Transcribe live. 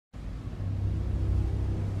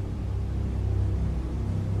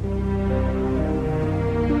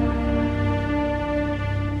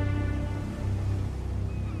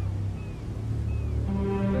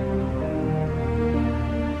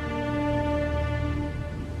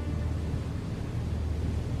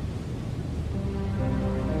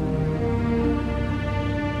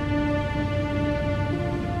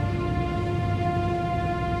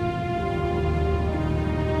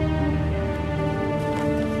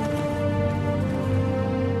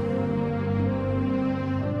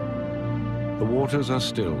The waters are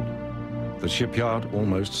still, the shipyard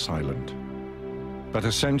almost silent. But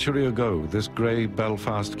a century ago, this grey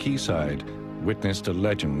Belfast quayside witnessed a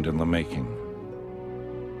legend in the making.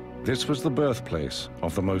 This was the birthplace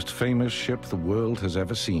of the most famous ship the world has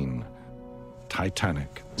ever seen,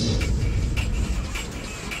 Titanic.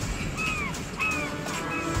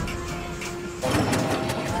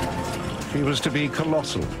 She was to be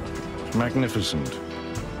colossal, magnificent,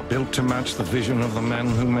 built to match the vision of the men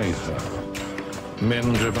who made her.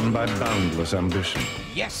 Men driven by boundless ambition.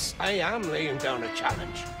 Yes, I am laying down a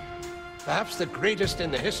challenge. Perhaps the greatest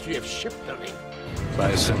in the history of shipbuilding. By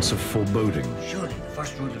a sense of foreboding. Surely the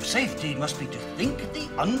first rule of safety must be to think the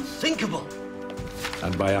unthinkable.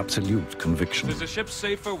 And by absolute conviction. Is the ship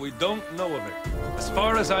safer? We don't know of it. As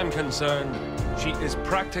far as I'm concerned, she is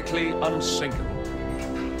practically unsinkable.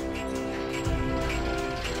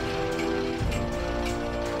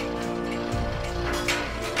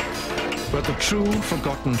 But the true,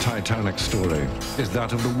 forgotten Titanic story is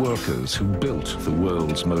that of the workers who built the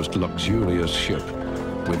world's most luxurious ship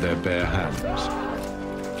with their bare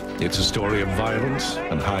hands. It's a story of violence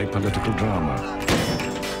and high political drama,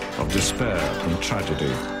 of despair and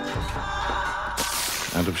tragedy,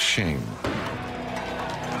 and of shame.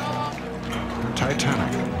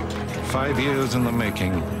 Titanic, 5 years in the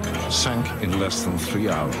making, sank in less than 3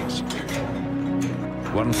 hours.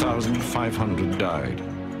 1,500 died.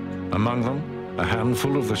 Among them, a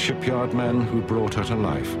handful of the shipyard men who brought her to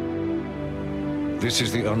life. This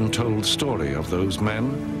is the untold story of those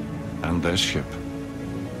men and their ship.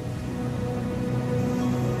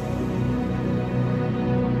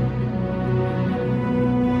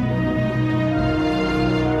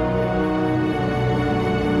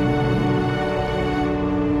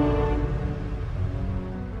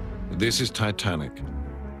 This is Titanic.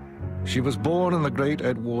 She was born in the great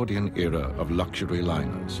Edwardian era of luxury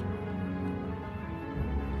liners.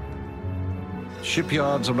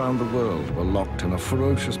 Shipyards around the world were locked in a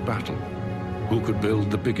ferocious battle. Who could build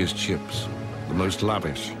the biggest ships, the most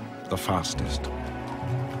lavish, the fastest?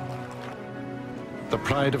 The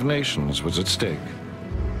pride of nations was at stake,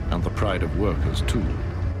 and the pride of workers too.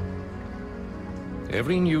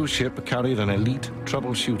 Every new ship carried an elite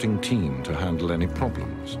troubleshooting team to handle any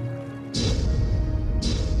problems.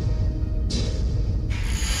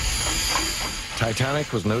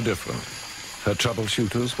 Titanic was no different. Her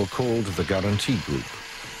troubleshooters were called the Guarantee Group.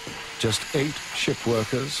 Just 8 ship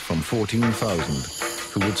workers from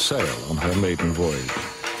 14,000 who would sail on her maiden voyage.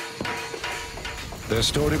 Their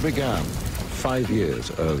story began 5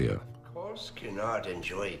 years earlier. Of course, Cunard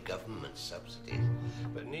enjoyed government subsidies,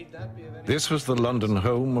 but need that be of any... This was the London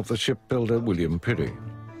home of the shipbuilder William Pirrie.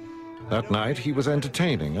 That night, he was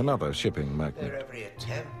entertaining another shipping magnate. Their every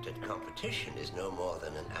attempt at competition is no more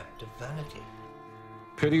than an act of vanity.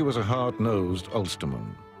 Pirrie was a hard-nosed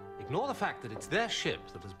Ulsterman. Ignore the fact that it's their ship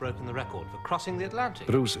that has broken the record for crossing the Atlantic.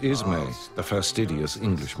 Bruce Ismay, a fastidious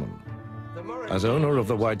Englishman. As owner of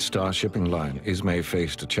the White Star shipping line, Ismay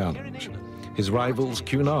faced a challenge. His rivals,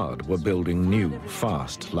 Cunard, were building new,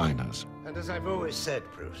 fast liners. And as I've always said,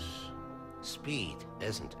 Bruce, speed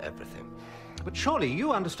isn't everything. But surely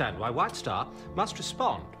you understand why White Star must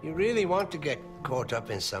respond. You really want to get caught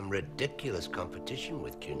up in some ridiculous competition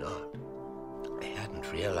with Cunard? I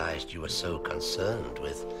hadn't realized you were so concerned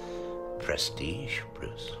with prestige,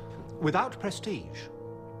 Bruce. Without prestige,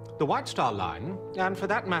 the White Star line, and for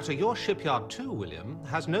that matter your shipyard too, William,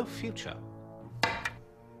 has no future.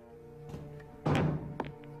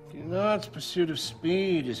 Cunard's pursuit of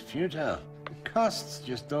speed is futile. The costs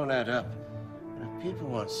just don't add up. And if people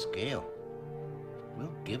want scale,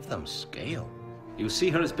 we'll give them scale. You see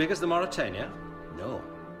her as big as the Mauretania? No,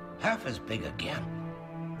 half as big again.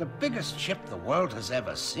 The biggest ship the world has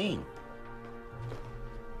ever seen.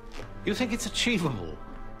 You think it's achievable?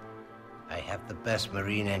 I have the best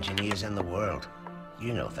marine engineers in the world.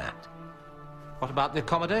 You know that. What about the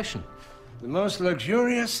accommodation? The most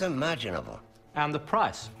luxurious imaginable. And the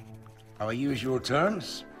price? Our usual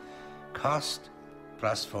terms. Cost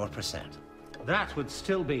plus 4%. That would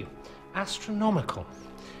still be astronomical.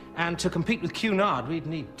 And to compete with Cunard, we'd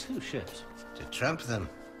need 2 ships. To trump them,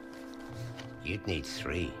 you'd need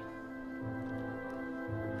 3.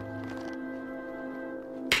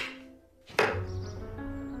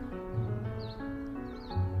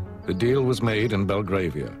 The deal was made in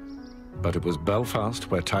Belgravia, but it was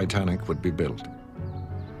Belfast where Titanic would be built.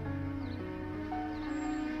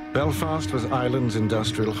 Belfast was Ireland's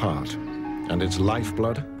industrial heart, and its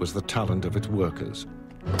lifeblood was the talent of its workers.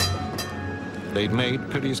 They'd made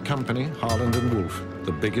Pirrie's company, Harland & Wolff,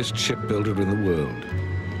 the biggest shipbuilder in the world.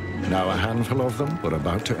 Now a handful of them were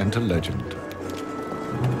about to enter legend.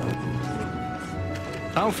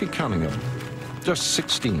 Alfie Cunningham, just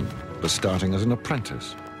 16, was starting as an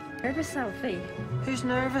apprentice. Nervous, Alfie? Who's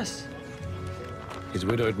nervous? His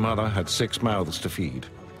widowed mother had 6 mouths to feed.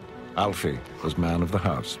 Alfie was man of the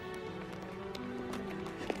house.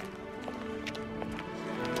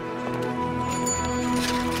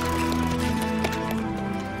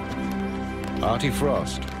 Artie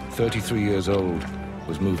Frost, 33 years old,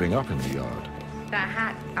 was moving up in the yard. That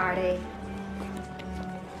hat, Artie.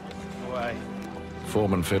 Why?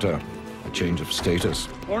 Foreman fitter, a change of status.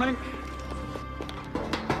 Morning.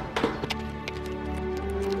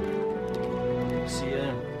 See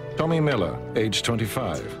you. Tommy Miller, age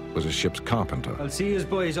 25, was a ship's carpenter. I'll see you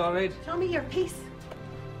boys, all right? Show me your piece.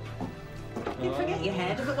 You'd forget your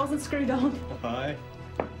head if it wasn't screwed on. Aye.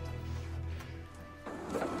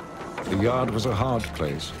 The yard was a hard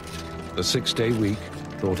place. The 6-day week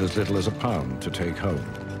brought as little as £1 to take home.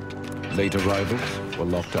 Late arrivals were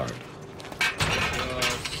locked out. Oh,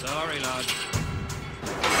 sorry, lad.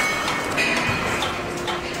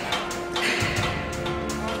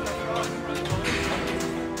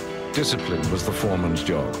 Discipline was the foreman's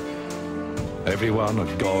job. Everyone a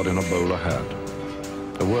god in a bowler hat.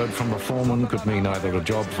 A word from the foreman could mean either a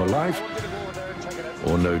job for life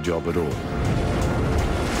or no job at all.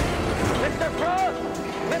 Mr. Frost!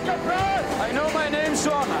 Mr. Frost! I know my name,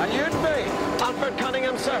 son, and you'd be. Alfred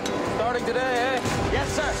Cunningham, sir. Starting today, eh? Yes,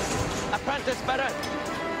 sir. Apprentice better.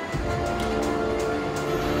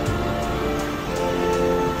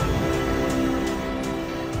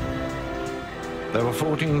 There were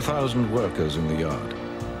 14,000 workers in the yard,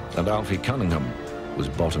 and Alfie Cunningham was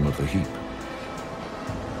bottom of the heap.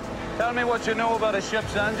 Tell me what you know about a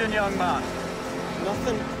ship's engine, young man.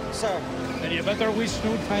 Nothing, sir. Then you better waste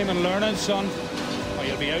no time in learning, son, or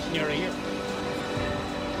you'll be out in your ear.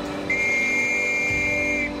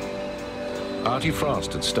 Artie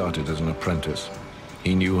Frost had started as an apprentice.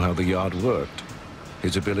 He knew how the yard worked.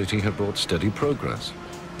 His ability had brought steady progress.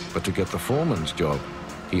 But to get the foreman's job,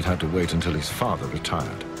 he'd had to wait until his father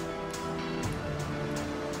retired.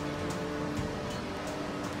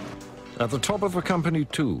 At the top of the company,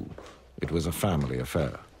 too, it was a family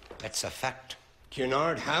affair. That's a fact.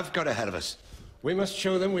 Cunard have got ahead of us. We must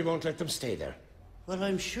show them we won't let them stay there. Well,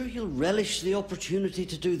 I'm sure you'll relish the opportunity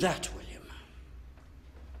to do that, William.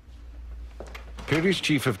 Peary's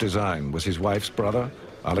chief of design was his wife's brother,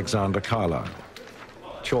 Alexander Carlyle.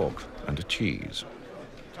 Chalk and a cheese.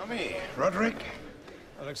 Tommy, Roderick,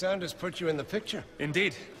 Alexander's put you in the picture.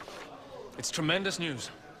 Indeed. It's tremendous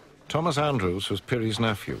news. Thomas Andrews was Peary's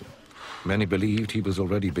nephew. Many believed he was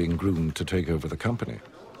already being groomed to take over the company.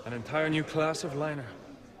 An entire new class of liner.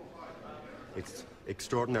 It's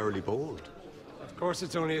extraordinarily bold. Of course,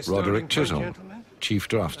 it's only a starting Roderick point, Chisholm, gentlemen. chief I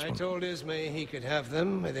draftsman. told Ismay he could have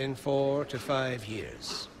them within 4 to 5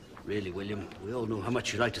 years. Really, William, we all know how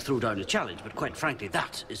much you like to throw down a challenge, but quite frankly,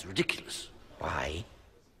 that is ridiculous. Why?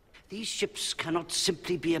 These ships cannot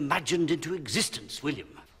simply be imagined into existence, William.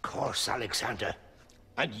 Of course, Alexander.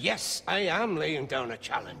 And yes, I am laying down a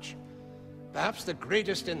challenge. Perhaps the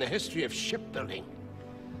greatest in the history of shipbuilding.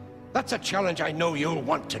 That's a challenge I know you'll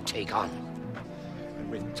want to take on.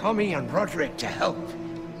 And with Tommy and Roderick to help,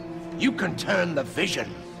 you can turn the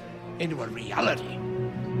vision into a reality.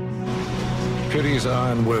 Peary's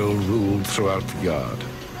iron will ruled throughout the yard.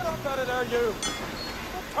 Get up at it, are you?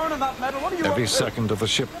 Turn on that metal. What are you Every up to? second of the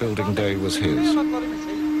shipbuilding day was his.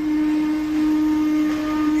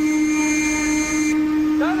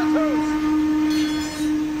 Down the toes.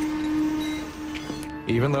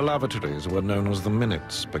 Even the lavatories were known as the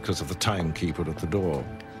minutes because of the timekeeper at the door.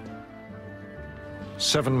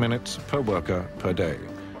 7 minutes per worker per day.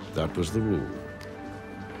 That was the rule.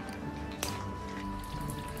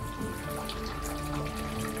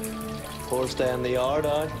 First day in the yard,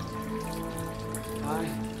 aye? Aye.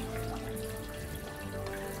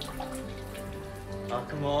 Oh,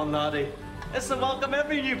 come on, laddie. It's the welcome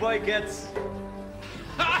every new boy gets.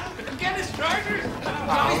 Get his chargers!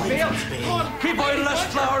 Keep out of this,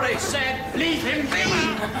 Flaherty! Said, leave him be!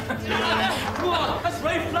 Come on, that's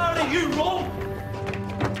right, Flaherty, you roll!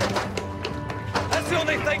 That's the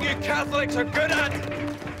only thing you Catholics are good at!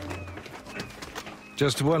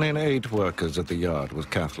 Just 1 in 8 workers at the yard was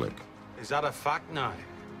Catholic. Is that a fact now?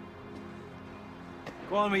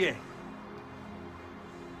 Go on with you.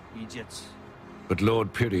 Idiots. But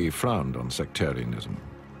Lord Peary frowned on sectarianism.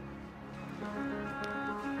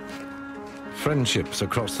 Friendships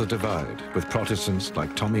across the divide with Protestants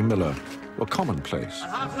like Tommy Miller were commonplace.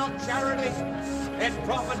 Have not charity, it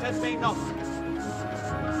profiteth me not.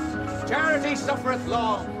 Charity suffereth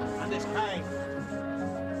long, and is kind.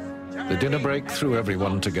 The dinner break threw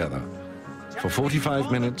everyone together. For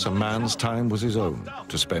 45 minutes, a man's time was his own,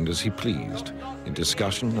 to spend as he pleased, in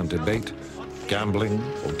discussion and debate, gambling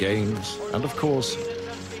or games, and of course,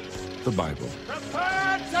 the Bible.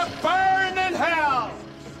 Prepare to burn in hell!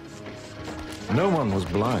 No one was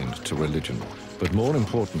blind to religion, but more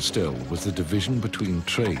important still was the division between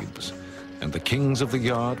trades, and the kings of the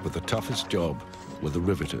yard with the toughest job were the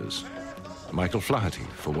riveters. Michael Flaherty,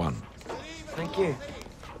 for one. Thank you.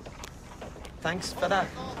 Thanks for that.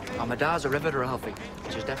 Oh, my dad's a riveter, Alfie.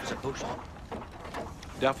 He's as deaf as a post.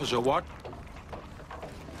 Deaf as a what?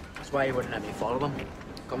 That's why he wouldn't let me follow him.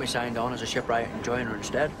 Got me signed on as a shipwright and joiner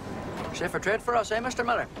instead. Safer trade for us, eh, Mr.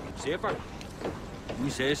 Miller? Safer?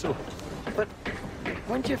 You say so. But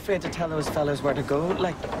weren't you afraid to tell those fellas where to go,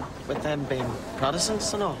 like, with them being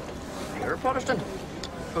Protestants and all? You're a Protestant.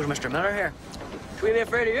 Who's Mr. Miller here? Should we be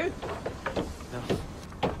afraid of you?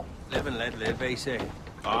 No. Live and let live, I say.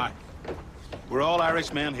 Aye. We're all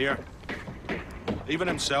Irish men here. Even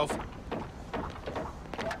himself.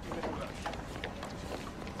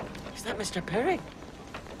 Is that Mr. Perry?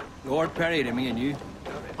 Lord Perry to me and you.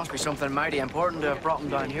 Must be something mighty important to have brought him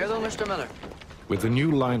down here, though, Mr. Miller. With the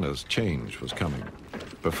new liners, change was coming.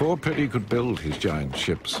 Before Perry could build his giant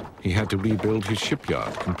ships, he had to rebuild his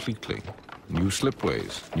shipyard completely. New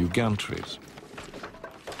slipways, new gantries.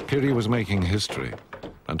 Perry was making history,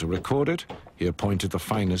 and to record it, he appointed the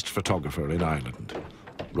finest photographer in Ireland.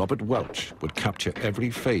 Robert Welch would capture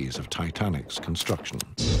every phase of Titanic's construction.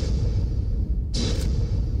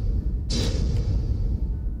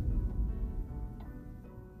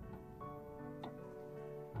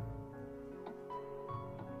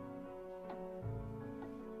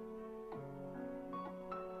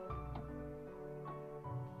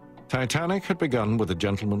 Titanic had begun with a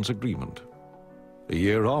gentleman's agreement. A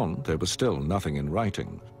year on, there was still nothing in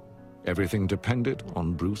writing. Everything depended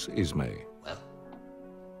on Bruce Ismay. Well,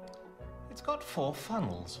 It's got 4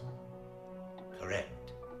 funnels.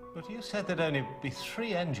 correct. But you said there'd only be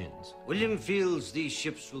 3 engines. William feels these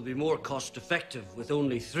ships will be more cost-effective with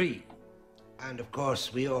only 3. And of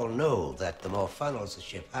course, we all know that the more funnels a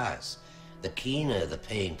ship has, the keener the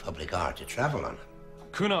paying public are to travel on it.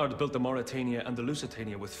 Cunard built the Mauretania and the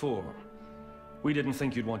Lusitania with 4. We didn't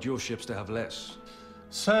think you'd want your ships to have less.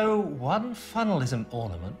 So 1 funnel is an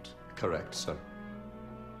ornament? Correct, sir.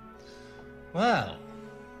 Well,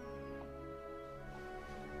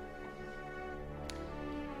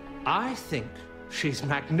 I think she's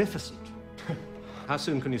magnificent. How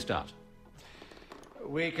soon can you start?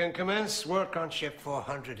 We can commence work on ship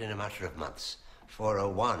 400 in a matter of months.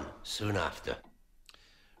 401 soon after.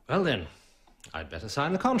 Well then, I'd better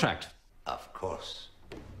sign the contract. Of course.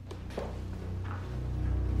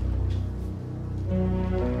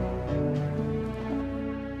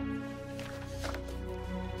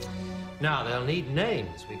 Now, they'll need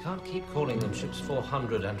names. We can't keep calling them ships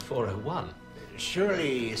 400 and 401.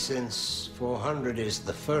 Surely, since 400 is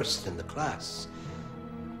the first in the class,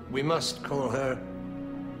 we must call her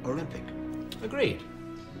Olympic. Agreed.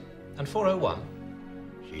 And 401?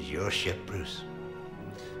 She's your ship, Bruce.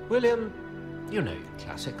 William, you know your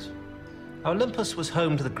classics. Olympus was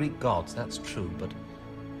home to the Greek gods, that's true, but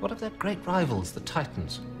what of their great rivals, the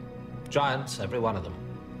Titans? Giants, every one of them.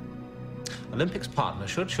 Olympic's partner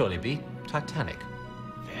should surely be Titanic.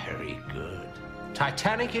 Very good.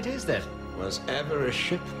 Titanic it is, then. Was ever a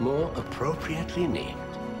ship more appropriately named?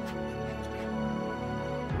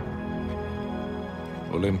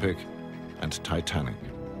 Olympic and Titanic.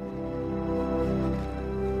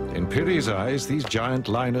 In Pirrie's eyes, these giant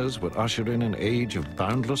liners would usher in an age of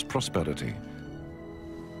boundless prosperity.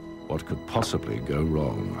 What could possibly go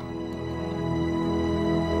wrong?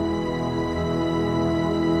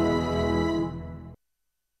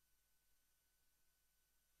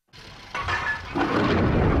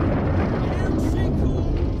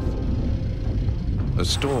 A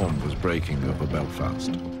storm was breaking over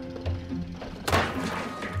Belfast.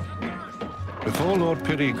 Before Lord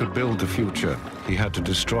Pirrie could build the future, he had to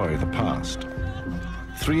destroy the past.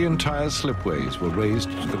 3 entire slipways were razed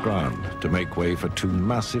to the ground to make way for 2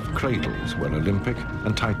 massive cradles where Olympic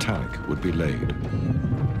and Titanic would be laid.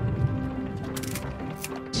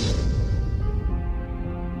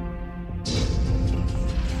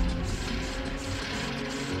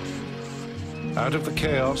 Out of the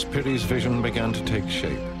chaos, Pirrie's vision began to take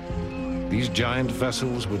shape. These giant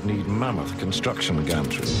vessels would need mammoth construction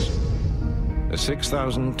gantries. A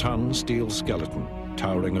 6,000-ton steel skeleton,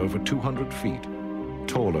 towering over 200 feet,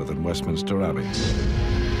 taller than Westminster Abbey.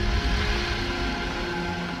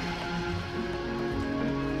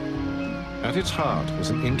 At its heart was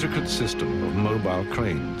an intricate system of mobile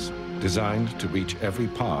cranes, designed to reach every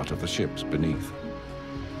part of the ships beneath.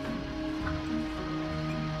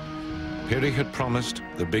 Peary had promised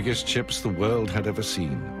the biggest ships the world had ever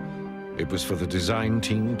seen. It was for the design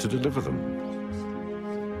team to deliver them.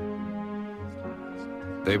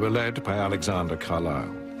 They were led by Alexander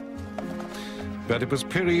Carlisle. But it was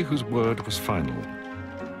Peary whose word was final.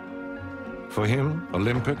 For him,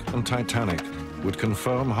 Olympic and Titanic would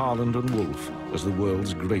confirm Harland and Wolff as the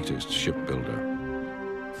world's greatest shipbuilder.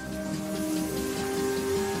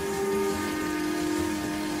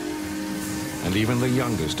 And even the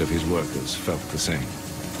youngest of his workers felt the same.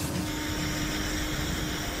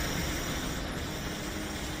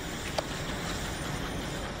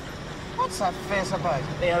 What's that face about?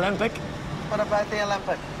 The Olympic. What about the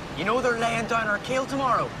Olympic? You know they're laying down our keel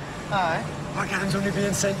tomorrow. Aye. Our gang's only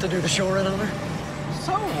being sent to do the shore in on her.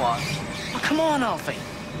 So what? Oh, come on, Alfie.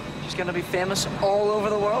 She's gonna be famous all over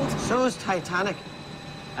the world. So's Titanic.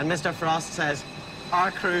 And Mr. Frost says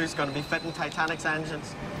our crew's gonna be fitting Titanic's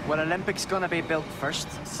engines. Well, Olympic's gonna be built first.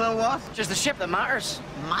 So what? She's the ship that matters.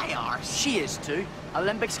 My arse. She is too.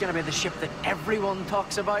 Olympic's gonna be the ship that everyone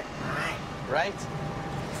talks about. Aye. Right.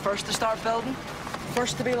 First to start building,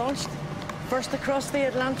 first to be launched, first to cross the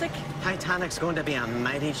Atlantic. Titanic's going to be a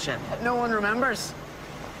mighty ship. No one remembers.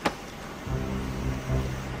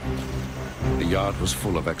 The yard was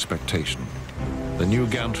full of expectation. The new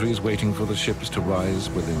gantries waiting for the ships to rise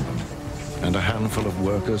within them, and a handful of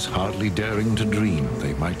workers hardly daring to dream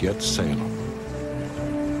they might yet sail on.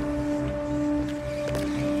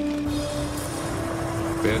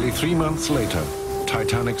 Barely 3 months later,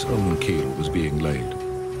 Titanic's own keel was being laid.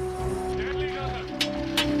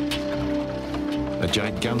 A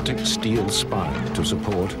gigantic steel spine to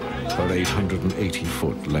support her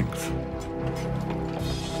 880-foot length.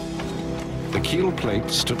 The keel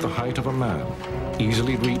plate stood the height of a man,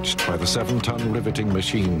 easily reached by the 7-ton riveting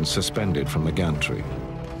machines suspended from the gantry.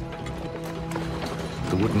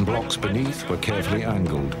 The wooden blocks beneath were carefully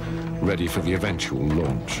angled, ready for the eventual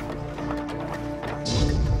launch.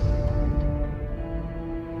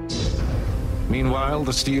 Meanwhile,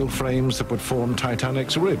 the steel frames that would form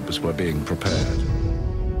Titanic's ribs were being prepared.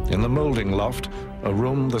 In the molding loft, a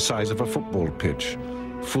room the size of a football pitch,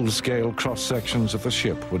 full-scale cross-sections of the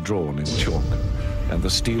ship were drawn in chalk, and the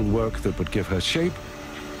steel work that would give her shape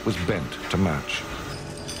was bent to match.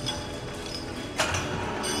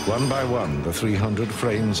 One by one, the 300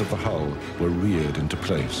 frames of the hull were reared into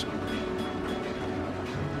place.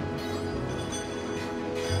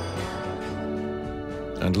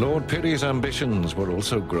 And Lord Peary's ambitions were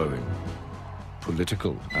also growing.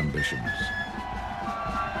 Political ambitions.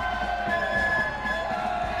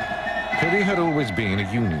 Peary had always been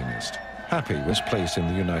a unionist, happy with his place in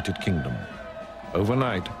the United Kingdom.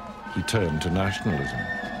 Overnight, he turned to nationalism.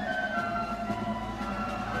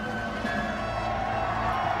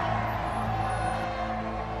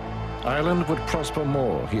 Ireland would prosper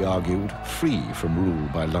more, he argued, free from rule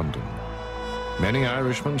by London. Many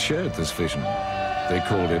Irishmen shared this vision. They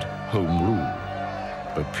called it Home Rule,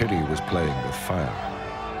 but Peary was playing with fire.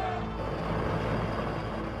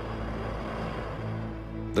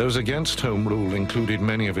 Those against Home Rule included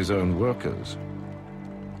many of his own workers.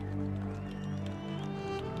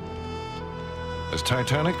 As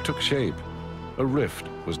Titanic took shape, a rift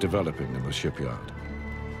was developing in the shipyard.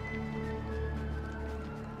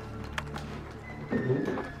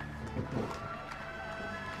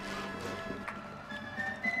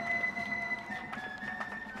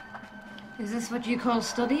 Is this what you call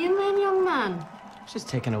studying then, young man? Just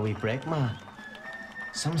taking a wee break, man.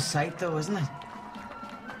 Some sight, though, isn't it?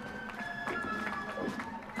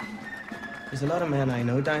 There's a lot of men I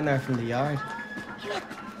know down there from the yard. Look,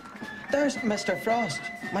 there's Mr. Frost,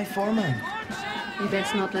 my foreman. You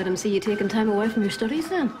best not let him see you taking time away from your studies,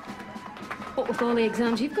 then. What with all the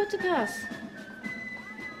exams you've got to pass?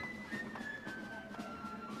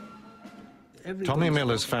 Tommy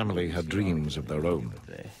Miller's family had dreams of their own.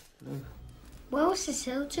 Where was the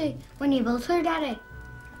sail to when you built her, Daddy?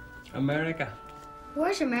 America.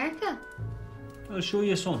 Where's America? I'll show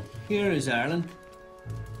you, son. Here is Ireland.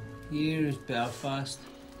 Here's Belfast.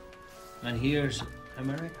 And here's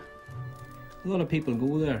America. A lot of people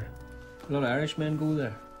go there. A lot of Irishmen go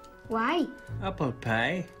there. Why? Apple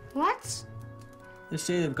pie. What? They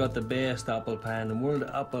say they've got the best apple pie in the world.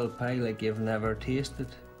 Apple pie like you've never tasted.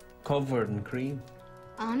 Covered in cream.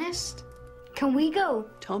 Honest? Can we go?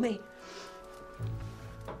 Tommy.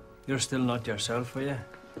 You're still not yourself, are you?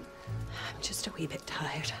 I'm just a wee bit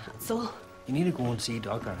tired, that's all. You need to go and see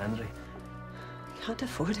Dr. Henry. Can't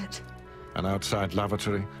afford it. An outside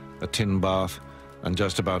lavatory, a tin bath, and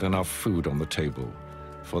just about enough food on the table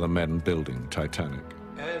for the men building Titanic.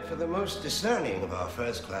 And for the most discerning of our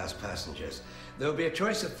first-class passengers, there will be a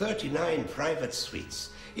choice of 39 private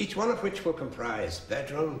suites, each one of which will comprise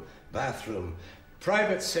bedroom, bathroom,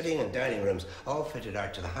 private sitting and dining rooms, all fitted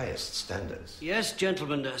out to the highest standards. Yes,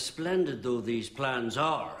 gentlemen, splendid though these plans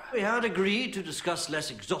are, we had agreed to discuss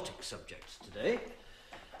less exotic subjects today.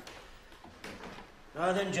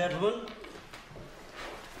 Now then, gentlemen,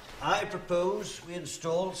 I propose we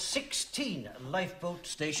install 16 lifeboat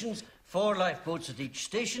stations, 4 lifeboats at each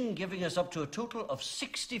station, giving us up to a total of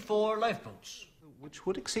 64 lifeboats. Which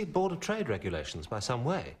would exceed Board of Trade regulations by some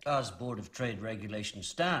way. As Board of Trade regulations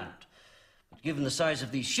stand. But given the size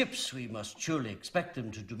of these ships, we must surely expect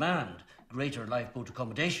them to demand greater lifeboat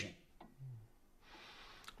accommodation.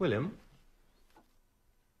 William?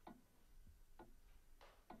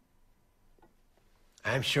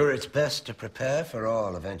 I'm sure it's best to prepare for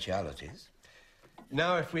all eventualities.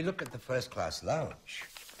 Now, if we look at the first-class lounge,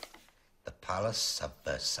 the Palace of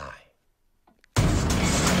Versailles.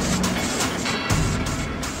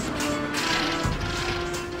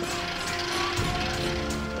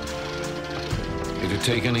 It had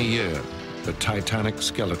taken a year. The Titanic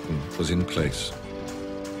skeleton was in place.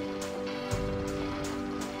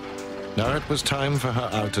 Now it was time for her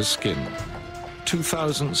outer skin.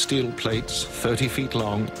 2,000 steel plates, 30 feet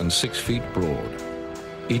long and 6 feet broad,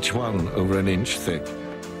 each one over an inch thick,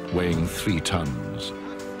 weighing 3 tons.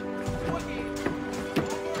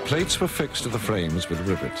 Plates were fixed to the frames with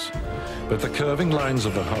rivets, but the curving lines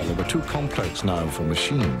of the hull were too complex now for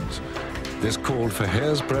machines. This called for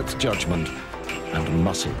hair's breadth judgment and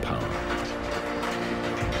muscle power.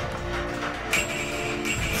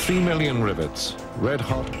 3 million rivets,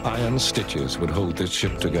 red-hot iron stitches would hold this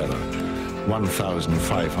ship together,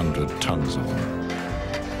 1,500 tons of them.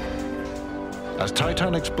 As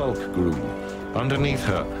Titanic's bulk grew, underneath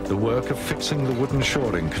her, the work of fixing the wooden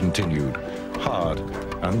shoring continued, hard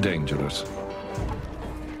and dangerous.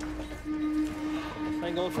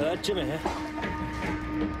 Thank God for that, Jimmy.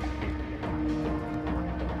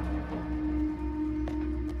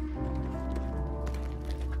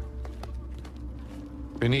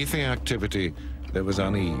 Beneath the activity, there was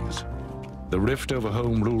unease. The rift over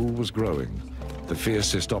Home Rule was growing. The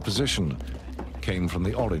fiercest opposition came from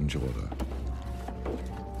the Orange Order.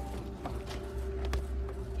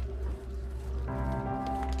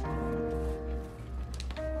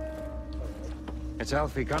 It's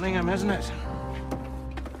Alfie Cunningham, isn't it?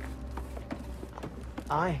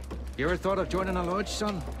 Aye. You ever thought of joining a lodge,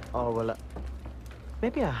 son? Oh, well,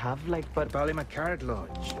 maybe I have, like, but... Ballymacart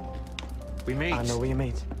Lodge. We meet. I know we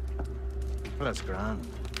meet. Well, that's grand.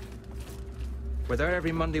 We're there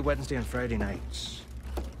every Monday, Wednesday and Friday nights.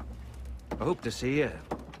 I hope to see you.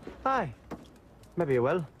 Aye. Maybe you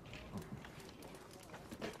will.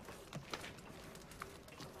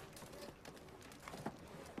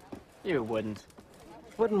 You wouldn't.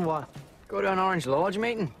 Wouldn't what? Go to an Orange Lodge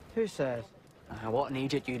meeting? Who said? What an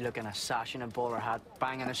idiot you'd look in a sash and a bowler hat,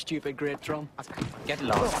 banging a stupid great drum. Get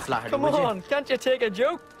lost, Flaherty, Come would on, you? can't you take a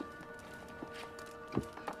joke?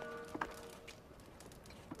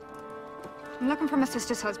 I'm looking for my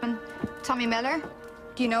sister's husband, Tommy Miller.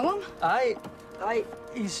 Do you know him? Aye,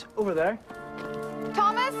 he's over there.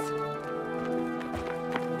 Thomas?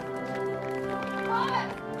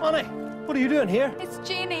 Thomas! Honey, what are you doing here? It's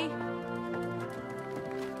Jeannie.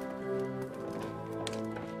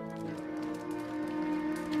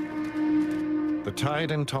 The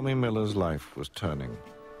tide in Tommy Miller's life was turning.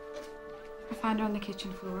 I found her on the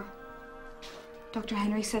kitchen floor. Dr.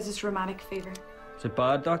 Henry says it's rheumatic fever. Is it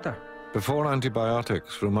bad, Doctor? Before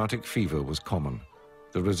antibiotics, rheumatic fever was common.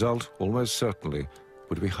 The result, almost certainly,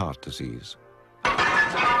 would be heart disease.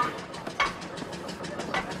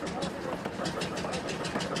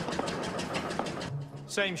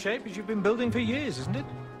 Same shape as you've been building for years, isn't it?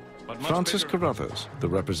 Francis Carruthers, the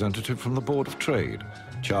representative from the Board of Trade,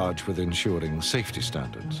 charged with ensuring safety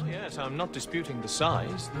standards. Yes, I'm not disputing the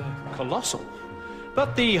size. They're colossal.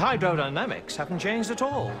 But the hydrodynamics haven't changed at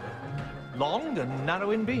all. Long and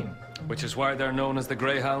narrow in beam. Which is why they're known as the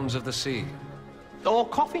Greyhounds of the Sea. Or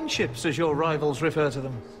coffin ships, as your rivals refer to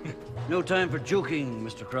them. No time for joking,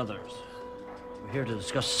 Mr. Carruthers. We're here to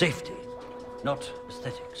discuss safety, not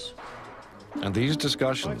aesthetics. And these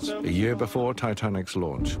discussions, a year before Titanic's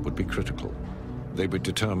launch, would be critical. They would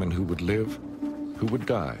determine who would live, who would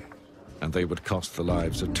die, and they would cost the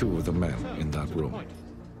lives of 2 of the men in that room.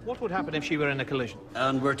 What would happen if she were in a collision?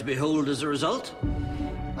 And were to be holed as a result?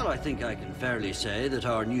 Well, I think I can fairly say that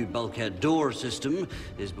our new bulkhead door system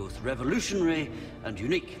is both revolutionary and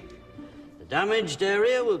unique. The damaged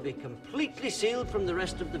area will be completely sealed from the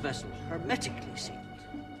rest of the vessel, hermetically sealed.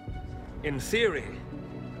 In theory,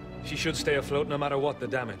 She should stay afloat no matter what the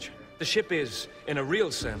damage. The ship is, in a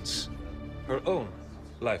real sense, her own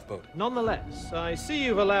lifeboat. Nonetheless, I see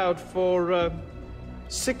you've allowed for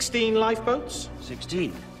 16 lifeboats?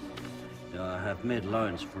 16? I have made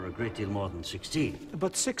allowance for a great deal more than 16.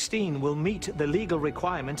 But 16 will meet the legal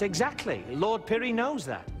requirement exactly. Lord Pirrie knows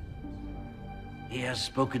that. He has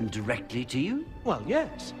spoken directly to you? Well,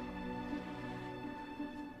 yes.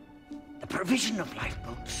 The provision of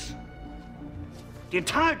lifeboats, the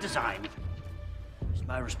entire design, is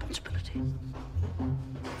my responsibility.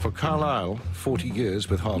 For Carlyle, 40 years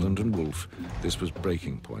with Harland and Wolff, this was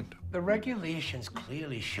breaking point. The regulations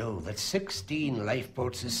clearly show that 16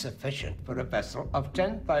 lifeboats is sufficient for a vessel of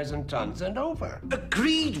 10,000 tons and over.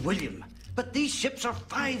 Agreed, William. But these ships are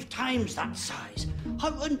 5 times that size.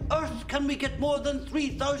 How on earth can we get more than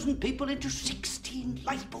 3,000 people into 16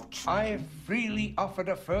 lifeboats? I have freely offered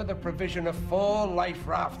a further provision of 4 life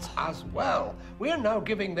rafts as well. We're now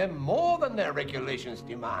giving them more than their regulations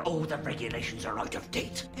demand. Oh, the regulations are out of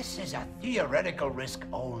date. This is a theoretical risk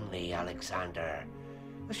only, Alexander.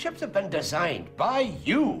 The ships have been designed by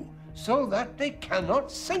you so that they cannot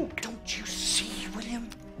sink. Don't you see, William?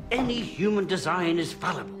 Any human design is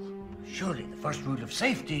fallible. Surely the first rule of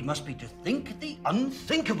safety must be to think the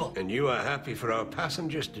unthinkable. And you are happy for our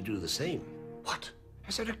passengers to do the same. What?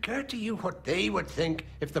 Has it occurred to you what they would think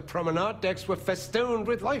if the promenade decks were festooned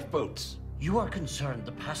with lifeboats? You are concerned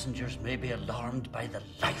the passengers may be alarmed by the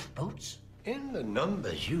lifeboats? In the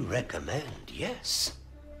numbers you recommend, yes.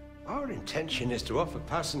 Our intention is to offer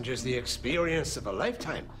passengers the experience of a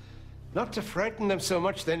lifetime, not to frighten them so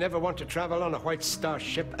much they never want to travel on a White Star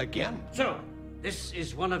ship again. So, this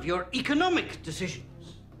is one of your economic decisions.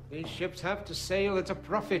 These ships have to sail at a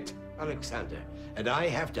profit, Alexander, and I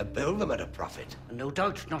have to build them at a profit. No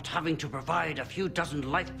doubt not having to provide a few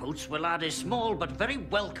dozen lifeboats will add a small but very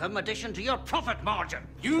welcome addition to your profit margin.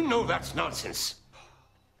 You know that's nonsense.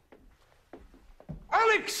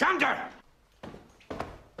 Alexander!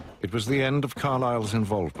 It was the end of Carlyle's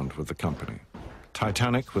involvement with the company.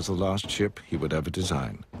 Titanic was the last ship he would ever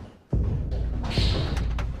design.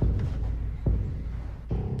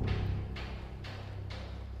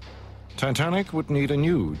 Titanic would need a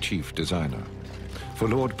new chief designer. For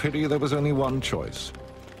Lord Pirrie, there was only one choice: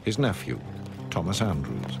 his nephew, Thomas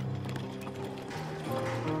Andrews.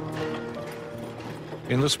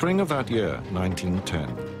 In the spring of that year,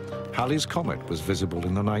 1910, Halley's Comet was visible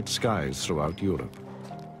in the night skies throughout Europe.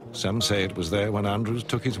 Some say it was there when Andrews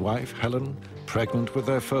took his wife, Helen, pregnant with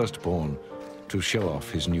their firstborn, to show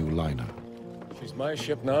off his new liner. She's my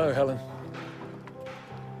ship now, Helen.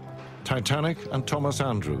 Titanic and Thomas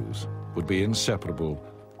Andrews would be inseparable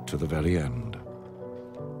to the very end.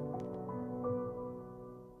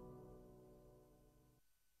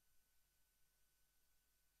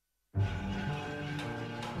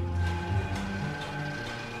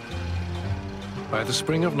 By the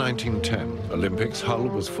spring of 1910, Olympic's hull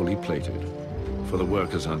was fully plated. For the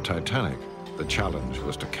workers on Titanic, the challenge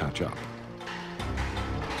was to catch up.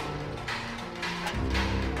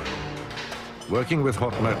 Working with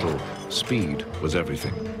hot metal, speed was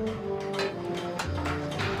everything.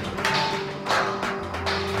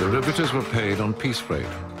 The riveters were paid on piece rate.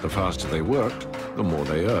 The faster they worked, the more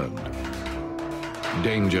they earned.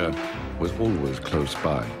 Danger was always close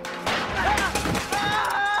by.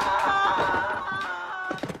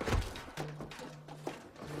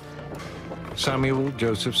 Samuel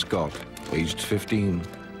Joseph Scott, aged 15,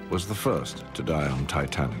 was the first to die on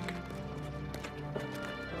Titanic.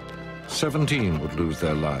 17 would lose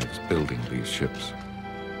their lives building these ships.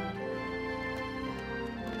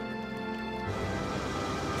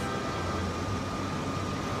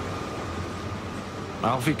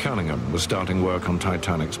 Alfie Cunningham was starting work on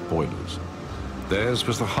Titanic's boilers. Theirs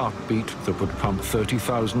was the heartbeat that would pump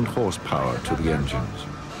 30,000 horsepower to the engines.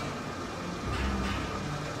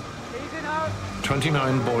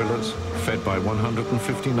 29 boilers, fed by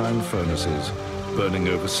 159 furnaces, burning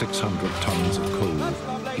over 600 tons of coal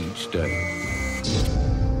each day.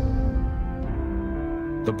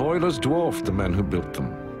 The boilers dwarfed the men who built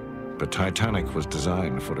them, but Titanic was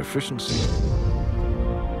designed for efficiency.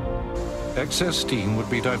 Excess steam would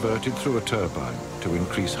be diverted through a turbine to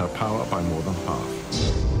increase her power by more than half.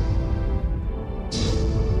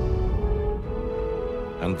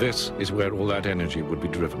 And this is where all that energy would be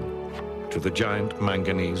driven, to the giant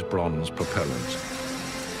manganese bronze propellers.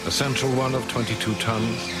 A central one of 22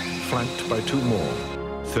 tons, flanked by 2 more,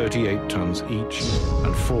 38 tons each,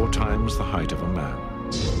 and 4 times the height of a man.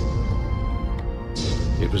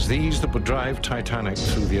 It was these that would drive Titanic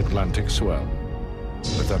through the Atlantic swell,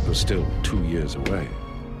 but that was still 2 years away.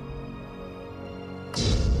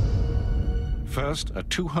 First, a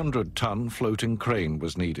 200-ton floating crane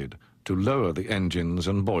was needed to lower the engines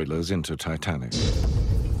and boilers into Titanic.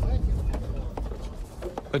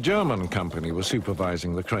 A German company was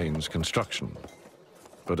supervising the crane's construction.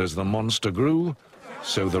 But as the monster grew,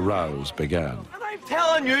 so the rows began. And I'm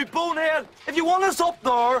telling you, bonehead, if you want us up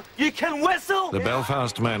there, you can whistle! The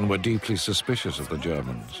Belfast men were deeply suspicious of the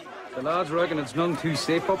Germans. The lads reckon it's none too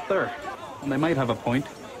safe up there, and they might have a point.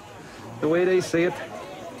 The way they see it,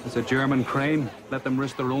 it's a German crane. Let them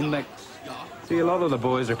risk their own necks. See, a lot of the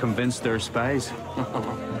boys are convinced they're spies.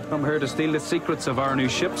 Come here to steal the secrets of our new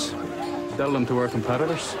ships, sell them to our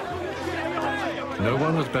competitors. No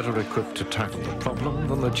one was better equipped to tackle the problem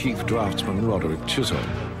than the chief draftsman, Roderick Chisholm.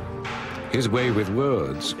 His way with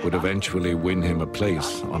words would eventually win him a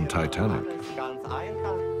place on Titanic.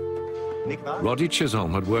 Roddy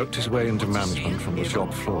Chisholm had worked his way into management from the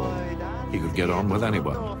shop floor. He could get on with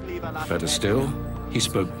anyone. Better still, he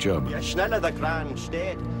spoke German. National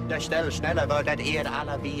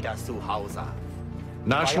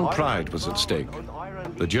pride was at stake.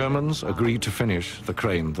 The Germans agreed to finish the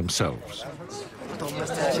crane themselves.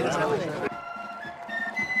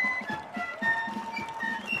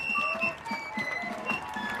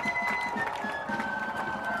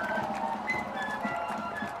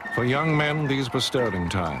 For young men, these were stirring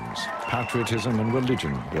times. Patriotism and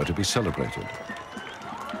religion were to be celebrated.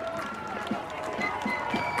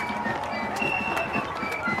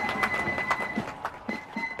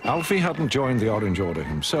 Alfie hadn't joined the Orange Order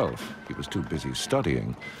himself. He was too busy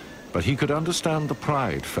studying. But he could understand the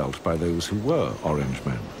pride felt by those who were Orange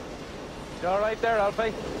men. You all right there,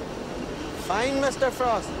 Alfie? Fine, Mr.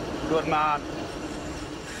 Frost. Good man.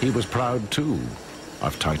 He was proud, too,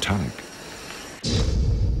 of Titanic.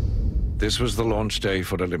 This was the launch day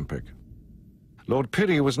for Olympic. Lord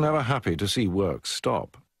Pirrie was never happy to see work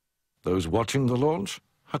stop. Those watching the launch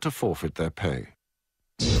had to forfeit their pay.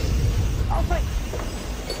 Alfie!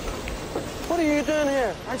 What are you doing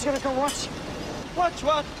here? Aren't you going to come watch? Watch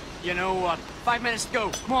what? You know what? 5 minutes to go.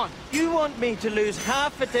 Come on. You want me to lose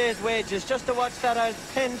half a day's wages just to watch that old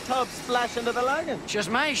tin tub splash into the lagoon?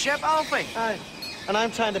 Just my ship, Alfie. Aye. And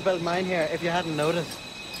I'm trying to build mine here, if you hadn't noticed.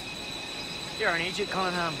 You're an idiot,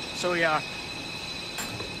 Cunningham. So you are.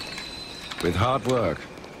 With hard work,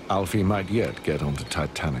 Alfie might yet get onto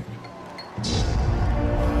Titanic.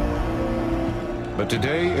 But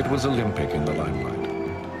today it was Olympic in the limelight.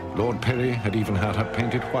 Lord Pirrie had even had her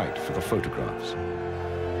painted white for the photographs.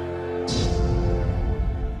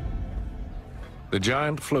 The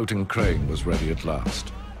giant floating crane was ready at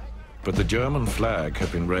last, but the German flag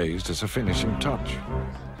had been raised as a finishing touch.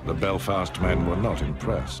 The Belfast men were not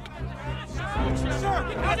impressed.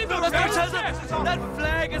 That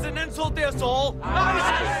flag is an insult to us all.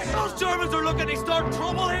 Those Germans are looking to start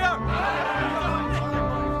trouble here.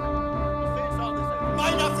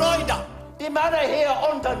 Meine Freunde, die Männer hier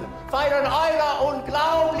unten feiern eure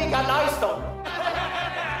unglaubliche Leistung.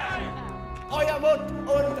 Euer Mut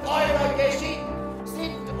und euer Geschick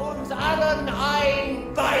sind uns allen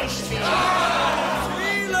ein Beispiel.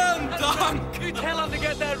 Vielen Dank! You tell them to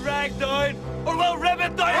get that rag down, or we'll rip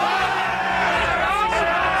it down!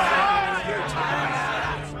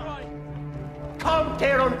 Kommt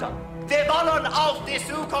herunter. Wir wollen auf die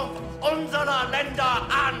Zukunft unserer Länder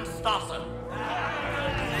anstoßen.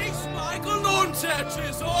 Ich Michael nun,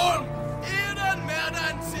 Chisholm. Ihren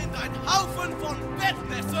Männern sind ein Haufen von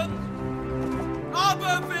Bettnässen.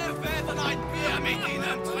 Aber wir werden ein Bier mit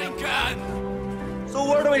ihnen trinken. So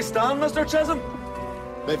where do we stand, Mr. Chisholm?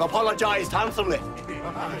 We've apologized handsomely.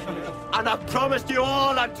 And I've promised you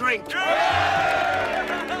all a drink.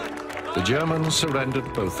 The Germans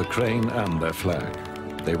surrendered both the crane and their flag.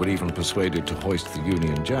 They were even persuaded to hoist the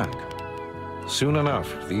Union Jack. Soon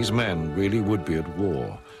enough, these men really would be at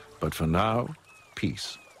war. But for now,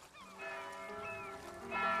 peace.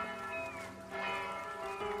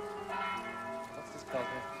 What's this called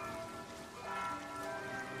here?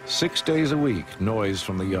 6 days a week, noise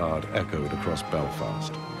from the yard echoed across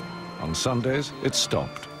Belfast. On Sundays, it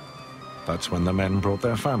stopped. That's when the men brought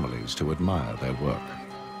their families to admire their work.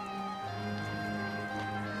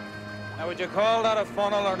 Now, would you call that a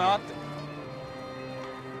funnel or not?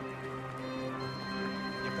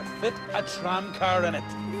 You could fit a tram car in it.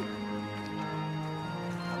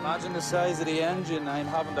 Imagine the size of the engine I'm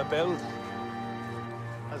having to build.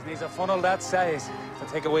 As needs a funnel that size to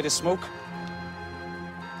take away the smoke.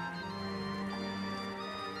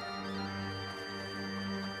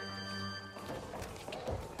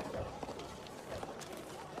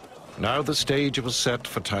 Now the stage was set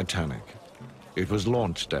for Titanic. It was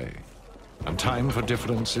launch day, and time for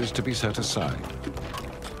differences to be set aside.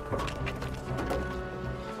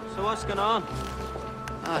 So what's going on?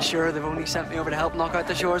 Ah, sure, they've only sent me over to help knock out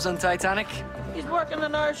the shores on Titanic. He's working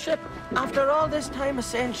on our ship. After all this time of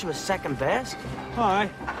saying she was second best. Aye,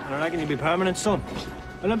 and I reckon he'll be permanent, son.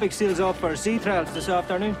 Olympic seals off for sea trials this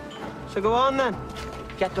afternoon. So go on then.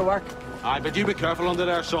 Get to work. Aye, but you be careful under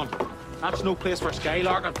there, son. That's no place for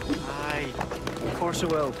skylarking. Aye, of course I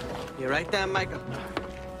will. You right then, Michael?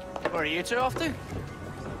 Where are you two off to?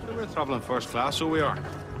 We're travelling first class, so we are.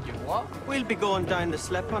 You what? We'll be going down the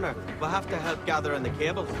slip on her. We'll have to help gathering the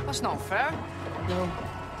cables. That's not fair. No,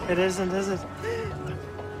 it isn't, is it?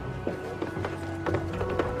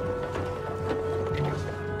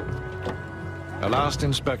 A last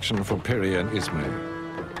inspection for Piri and Ismay.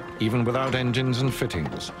 Even without engines and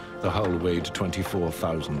fittings, the hull weighed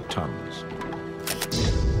 24,000 tons.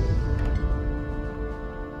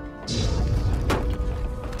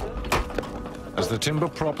 As the timber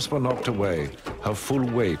props were knocked away, her full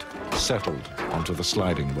weight settled onto the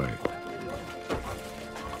sliding way.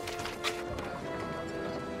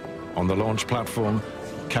 On the launch platform,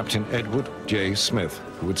 Captain Edward J. Smith,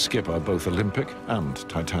 who would skipper both Olympic and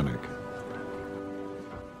Titanic.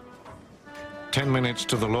 10 minutes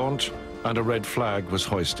to the launch, and a red flag was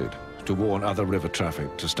hoisted to warn other river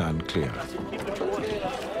traffic to stand clear.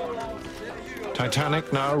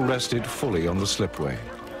 Titanic now rested fully on the slipway,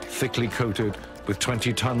 thickly coated with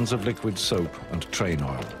 20 tons of liquid soap and train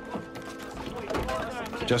oil.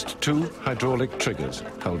 Just 2 hydraulic triggers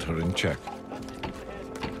held her in check.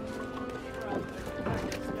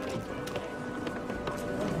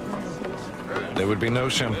 There would be no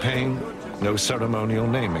champagne, no ceremonial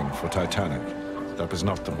naming for Titanic. That was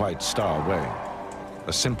not the White Star way.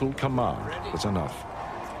 A simple command was enough.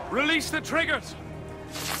 Release the triggers!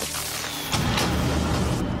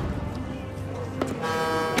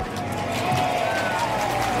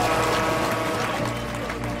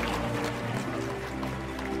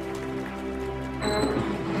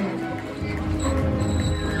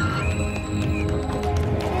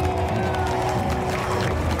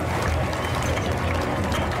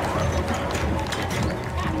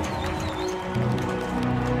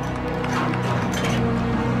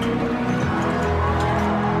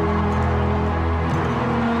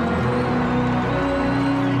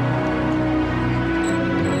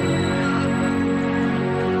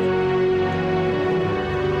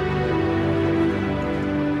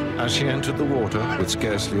 As she entered the water with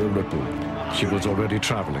scarcely a ripple, she was already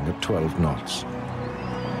traveling at 12 knots.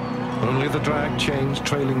 Only the drag chains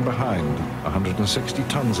trailing behind, 160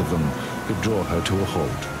 tons of them, could draw her to a halt.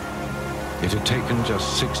 It had taken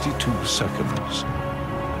just 62 seconds.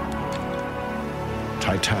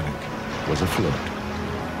 Titanic was afloat.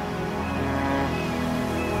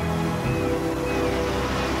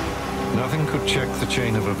 Nothing could check the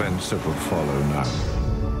chain of events that would follow now.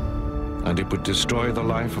 And it would destroy the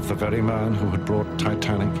life of the very man who had brought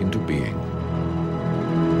Titanic into being.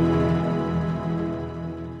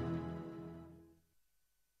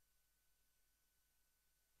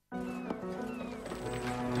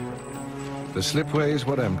 The slipways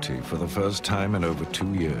were empty for the first time in over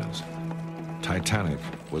 2 years. Titanic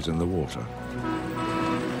was in the water.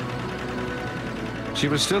 She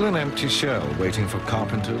was still an empty shell, waiting for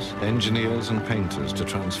carpenters, engineers, and painters to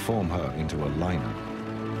transform her into a liner.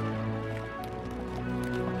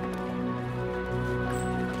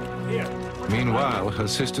 Meanwhile, her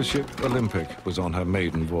sister ship, Olympic, was on her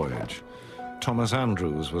maiden voyage. Thomas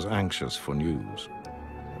Andrews was anxious for news.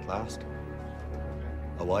 At last.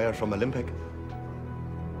 A wire from Olympic.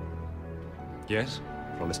 Yes?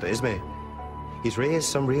 From Mr. Ismay. He's raised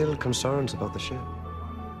some real concerns about the ship.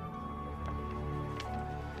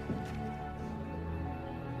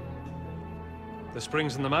 The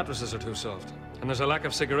springs and the mattresses are too soft, and there's a lack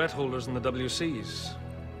of cigarette holders in the WCs.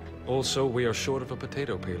 Also, we are short of a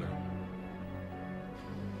potato peeler.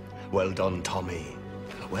 Well done, Tommy.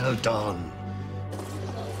 Well done.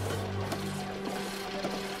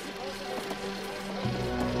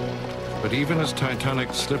 But even as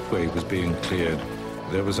Titanic's slipway was being cleared,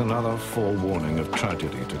 there was another forewarning of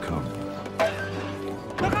tragedy to come.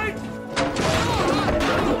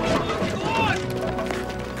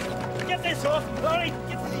 Get this off, Larry.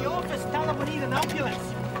 Get to the office. Tell them we need an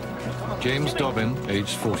ambulance. James Dobbin,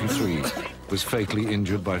 aged 43, was fatally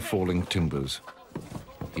injured by falling timbers.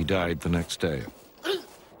 He died the next day.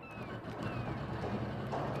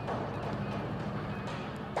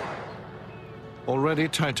 Already,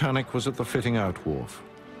 Titanic was at the fitting-out wharf,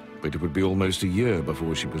 but it would be almost a year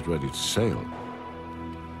before she was ready to sail.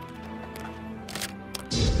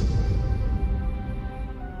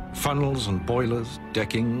 Funnels and boilers,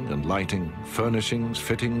 decking and lighting, furnishings,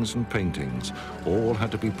 fittings and paintings, all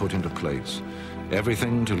had to be put into place,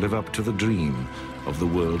 everything to live up to the dream of the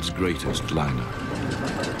world's greatest liner.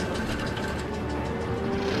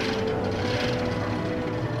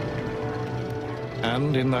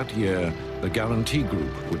 And in that year, the guarantee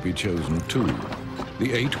group would be chosen too.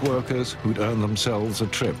 The 8 workers who'd earned themselves a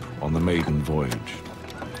trip on the maiden voyage.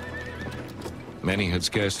 Many had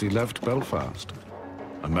scarcely left Belfast.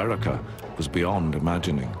 America was beyond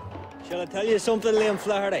imagining. Shall I tell you something, Liam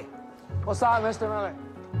Flaherty? What's that, Mr. Miller?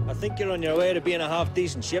 I think you're on your way to being a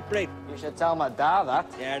half-decent shipwright. You should tell my dad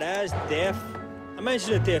that. Yeah, that's deaf. I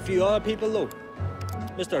mentioned it to a few other people, though.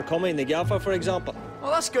 Mr. Cumming, the gaffer, for example.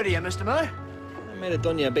 Well, that's good of you, Mr. Miller. I might have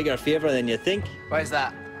done you a bigger favour than you think. Why's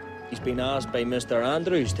that? He's been asked by Mr.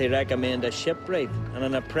 Andrews to recommend a shipwright and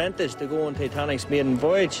an apprentice to go on Titanic's maiden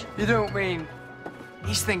voyage. You don't mean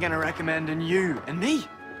he's thinking of recommending you and me?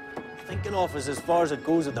 Thinking of is as far as it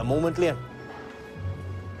goes at the moment, Liam.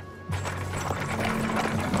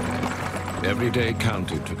 Every day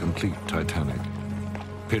counted to complete Titanic.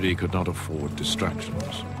 Piri could not afford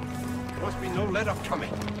distractions. There must be no let-up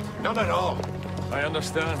coming. None at all. I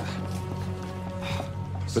understand.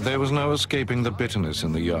 But there was no escaping the bitterness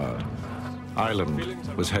in the yard. Ireland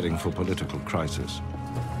was heading for political crisis.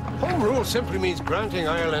 Home rule simply means granting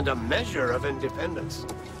Ireland a measure of independence.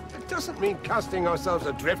 It doesn't mean casting ourselves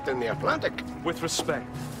adrift in the Atlantic. With respect,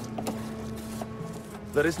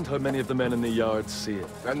 that isn't how many of the men in the yard see it.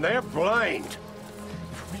 And they're blind.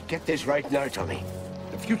 If we get this right now, Tommy,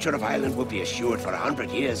 the future of Ireland will be assured for 100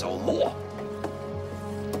 years or more.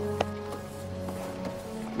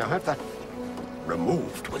 Now have that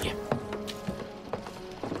removed, will you?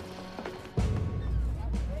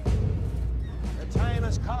 The time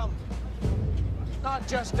has come. Not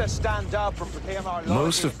just to stand up and proclaim our Lord.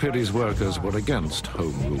 Most of Piri's workers were against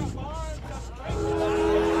Home Rule.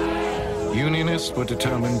 Unionists were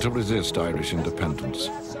determined to resist Irish independence,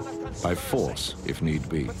 by force if need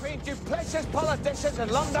be. Between duplicitous politicians in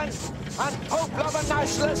London and Pope-loving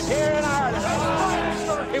nationalists here in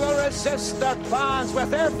Ireland, we will resist their plans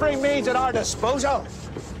with every means at our disposal.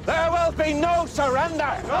 There will be no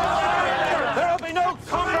surrender. There will be no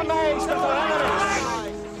compromise with our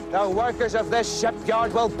enemies. The workers of this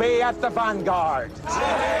shipyard will be at the vanguard.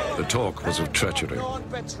 The talk was of treachery.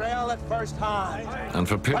 Betrayal at first hand. And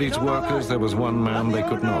for Piri's workers, there was one man they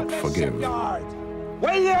could not forgive.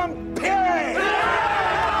 William Piri!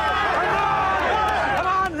 Come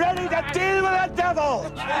on, ready to deal with the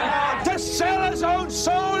devil! To sell his own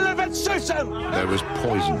soul if it suits him! There was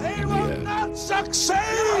poison in the air. Not succeed!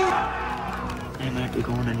 They might be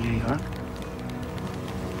going to New York.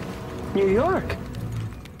 New York?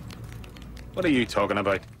 What are you talking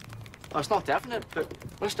about? Well, it's not definite, but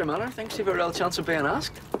Mr. Miller thinks you've a real chance of being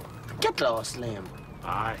asked. Get lost, Liam.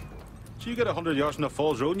 Aye. So you get 100 yards from the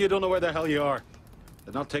Falls Road and you don't know where the hell you are.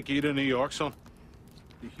 Did not take you to New York, son.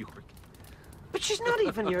 New York. But she's not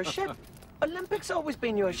even your ship. Olympic's always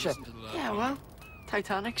been your ship. Yeah, well,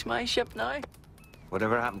 Titanic's my ship now.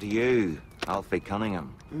 Whatever happened to you, Alfie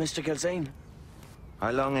Cunningham? Mr. Gilzane.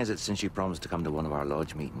 How long is it since you promised to come to one of our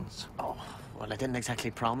lodge meetings? Oh, well, I didn't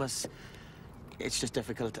exactly promise. It's just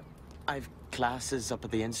difficult. I've classes up at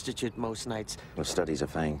the Institute most nights. Well, study's a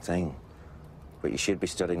fine thing. But you should be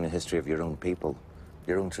studying the history of your own people,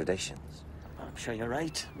 your own traditions. I'm sure you're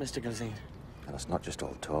right, Mr. Gilzane. And it's not just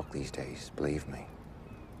all talk these days, believe me.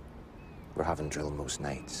 We're having drill most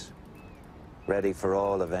nights. Ready for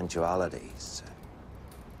all eventualities.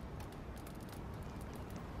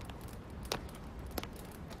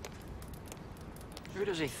 Who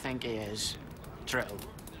does he think he is? Drill.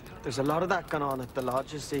 There's a lot of that going on at the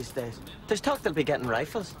lodges these days. There's talk they'll be getting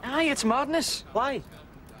rifles. Aye, it's madness. Why?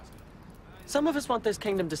 Some of us want this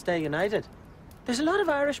kingdom to stay united. There's a lot of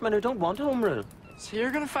Irishmen who don't want home rule. So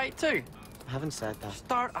you're gonna fight too? I haven't said that.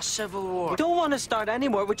 Start a civil war. We don't want to start any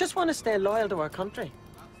war. We just want to stay loyal to our country.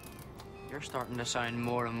 You're starting to sound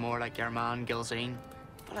more and more like your man, Gilzane.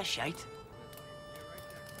 Full of shite.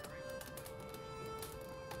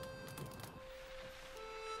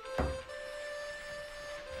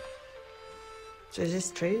 So is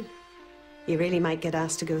this true? You really might get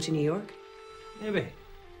asked to go to New York? Maybe.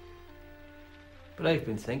 But I've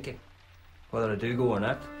been thinking, whether I do go or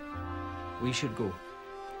not, we should go.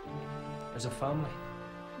 As a family.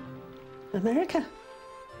 America?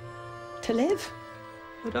 To live?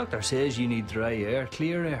 The doctor says you need dry air,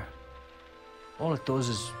 clear air. All it does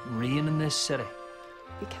is rain in this city.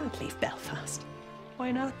 We can't leave Belfast.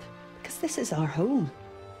 Why not? Because this is our home.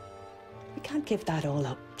 We can't give that all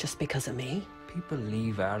up just because of me. People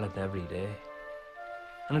leave Ireland every day.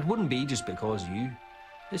 And it wouldn't be just because you.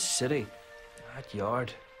 This city, that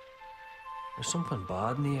yard, there's something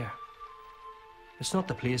bad in the air. It's not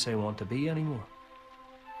the place I want to be anymore.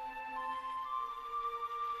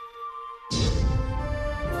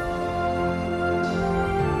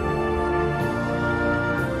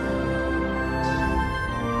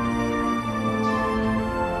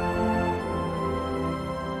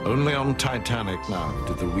 Only on Titanic now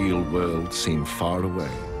did the real world seem far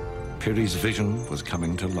away. Peary's vision was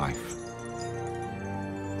coming to life.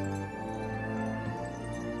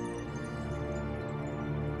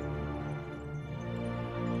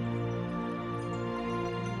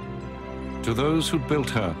 To those who built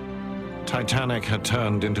her, Titanic had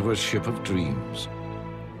turned into a ship of dreams.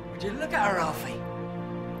 Would you look at her, Alfie?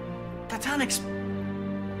 Titanic's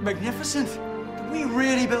magnificent. Did we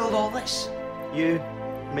really build all this? You,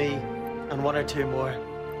 me, and one or two more.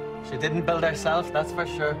 She didn't build herself, that's for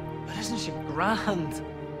sure. But isn't she grand?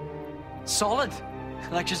 Solid.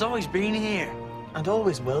 Like she's always been here. And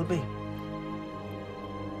always will be.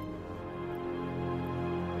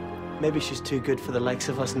 Maybe she's too good for the likes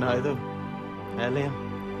of us now, though. Liam?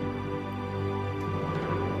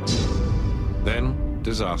 Then,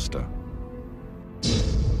 disaster.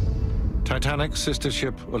 Titanic's sister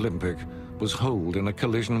ship, Olympic, was holed in a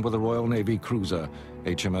collision with a Royal Navy cruiser,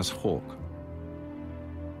 HMS Hawke.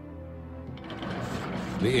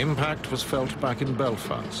 The impact was felt back in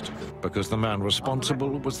Belfast, because the man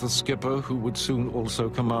responsible was the skipper who would soon also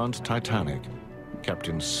command Titanic,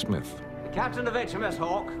 Captain Smith. The captain of HMS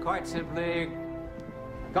Hawke, quite simply,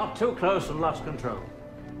 got too close and lost control.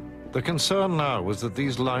 The concern now was that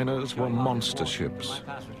these liners were monster ships,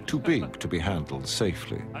 too big to be handled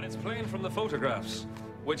safely. And it's plain from the photographs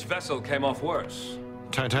which vessel came off worse.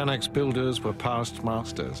 Titanic's builders were past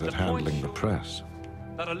masters at handling the press.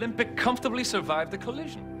 That Olympic comfortably survived the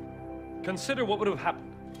collision. Consider what would have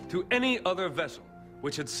happened to any other vessel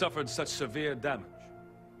which had suffered such severe damage.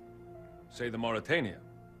 Say the Mauritania.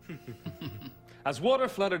 As water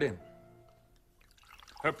flooded in,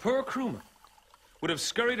 her poor crewmen would have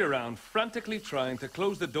scurried around frantically trying to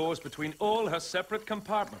close the doors between all her separate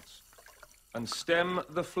compartments and stem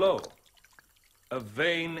the flow. A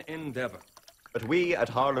vain endeavor. But we at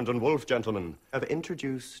Harland and Wolff, gentlemen, have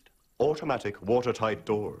introduced automatic watertight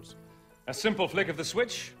doors. A simple flick of the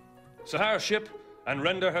switch, saw our ship and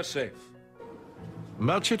render her safe.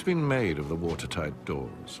 Much had been made of the watertight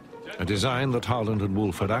doors, a design that Harland and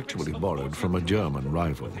Wolff had actually borrowed from a German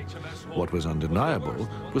rival. What was undeniable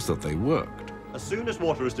was that they worked. As soon as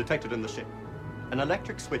water is detected in the ship, an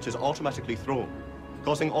electric switch is automatically thrown,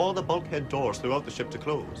 causing all the bulkhead doors throughout the ship to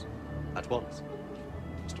close at once.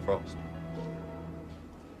 Mr. Frost.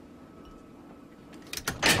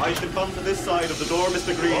 I shall come to this side of the door,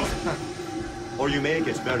 Mr. Green, or you may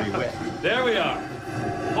get very wet. There we are,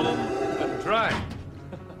 home and dry.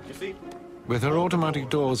 You see? With her automatic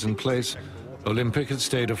doors in place, Olympic had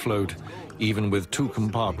stayed afloat, even with two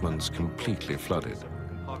compartments completely flooded.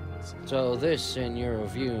 So this, in your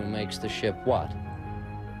view, makes the ship what?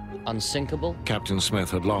 Unsinkable? Captain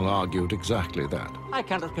Smith had long argued exactly that. I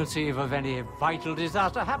cannot conceive of any vital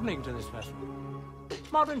disaster happening to this vessel.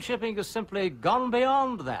 Modern shipping has simply gone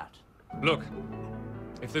beyond that. Look,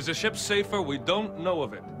 if there's a ship safer, we don't know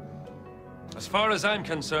of it. As far as I'm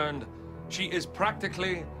concerned, she is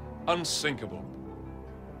practically unsinkable.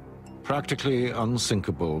 Practically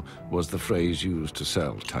unsinkable was the phrase used to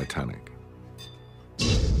sell Titanic.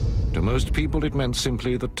 To most people, it meant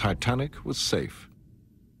simply that Titanic was safe.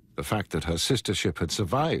 The fact that her sister ship had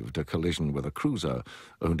survived a collision with a cruiser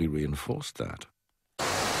only reinforced that.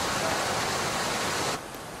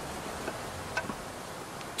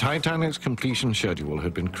 Titanic's completion schedule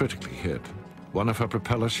had been critically hit. One of her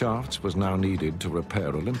propeller shafts was now needed to repair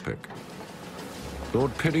Olympic.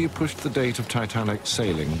 Lord Pirrie pushed the date of Titanic's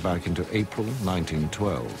sailing back into April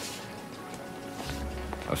 1912.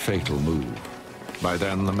 A fatal move. By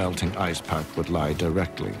then, the melting ice pack would lie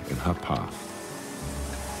directly in her path.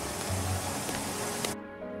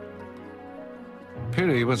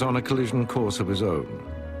 Pirrie was on a collision course of his own,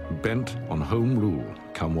 bent on home rule,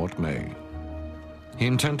 come what may. He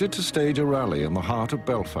intended to stage a rally in the heart of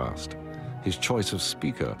Belfast. His choice of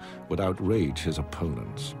speaker would outrage his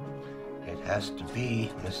opponents. It has to be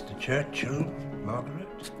Mr. Churchill,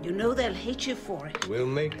 Margaret. You know they'll hate you for it. We'll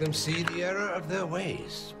make them see the error of their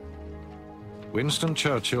ways. Winston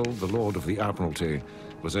Churchill, the Lord of the Admiralty,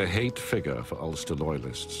 was a hate figure for Ulster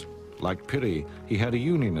loyalists. Like Pirrie, he had a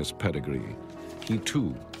unionist pedigree. He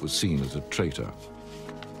too was seen as a traitor.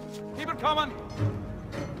 Keep it coming.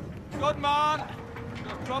 Good man.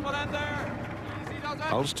 There's trouble in there. Easy does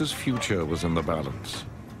it. Ulster's future was in the balance,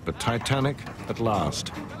 but Titanic, at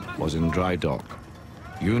last, was in dry dock.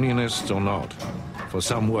 Unionists or not, for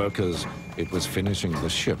some workers, it was finishing the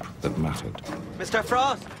ship that mattered. Mr.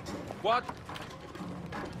 Frost! What?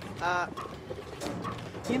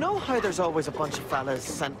 You know how there's always a bunch of fellas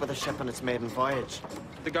sent with a ship on its maiden voyage?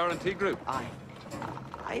 The Guarantee Group? Aye.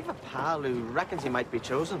 I've a pal who reckons he might be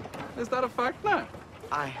chosen. Is that a fact now?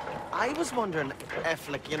 I was wondering if,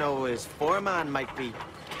 like, you know, his foreman might be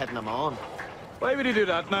kidding him on. Why would he do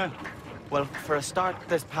that now? Well, for a start,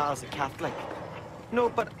 this pal's a Catholic. No,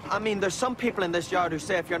 but, I mean, there's some people in this yard who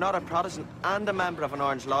say if you're not a Protestant and a member of an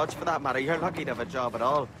Orange Lodge, for that matter, you're lucky to have a job at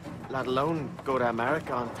all, let alone go to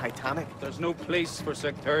America on Titanic. There's no place for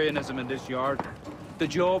sectarianism in this yard. The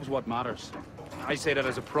job's what matters. I say that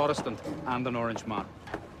as a Protestant and an Orange man.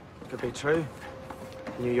 Could be true.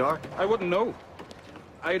 New York? I wouldn't know.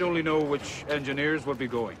 I'd only know which engineers would be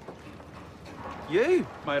going. You?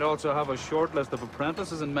 Might also have a short list of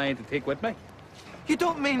apprentices in mind to take with me. You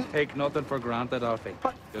don't mean... Take nothing for granted, Alfie.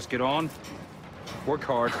 What? Just get on, work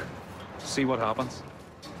hard, see what happens.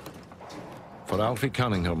 For Alfie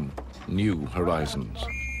Cunningham, new horizons.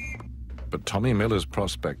 But Tommy Miller's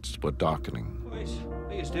prospects were darkening. Boys,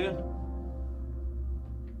 what are you doing?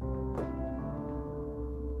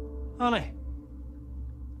 Annie?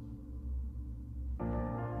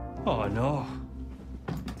 Oh, no.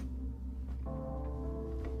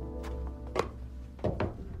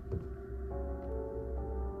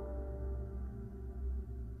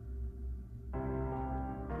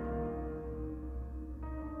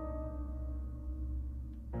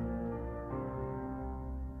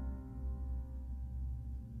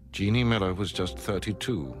 Jeannie Miller was just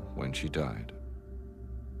 32 when she died.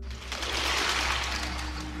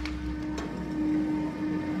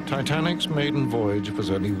 Titanic's maiden voyage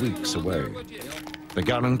was only weeks away. The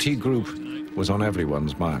Guarantee Group was on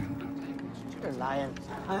everyone's mind. You're lying.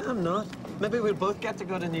 I am not. Maybe we'll both get to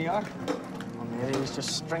go to New York. Or maybe he's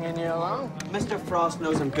just stringing you along. Mr. Frost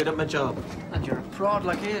knows I'm good at my job. And you're a prod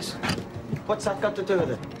like he is. What's that got to do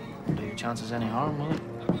with it? Do your chances any harm, will it?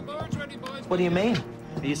 What do you mean?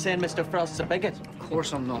 Are you saying Mr. Frost's a bigot? Of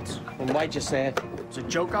course I'm not. Then why'd you say it? It's a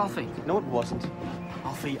joke, Alfie. No, it wasn't.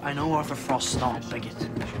 Alfie, I know Arthur Frost's not a bigot.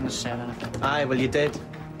 I shouldn't have said anything. Aye, well, you did.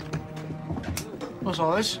 What's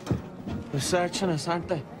all this? They're searching us, aren't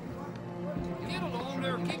they?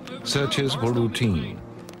 Searches were routine,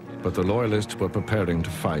 but the Loyalists were preparing to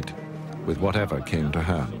fight with whatever came to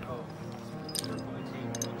hand.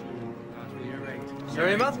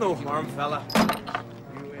 Sorry, Matt, no harm, fella.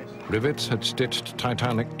 Rivets had stitched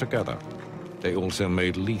Titanic together. They also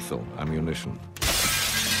made lethal ammunition.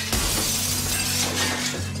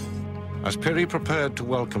 As Pirrie prepared to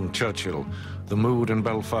welcome Churchill, the mood in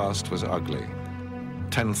Belfast was ugly.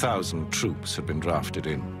 10,000 troops had been drafted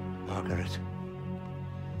in. Margaret,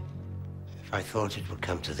 if I thought it would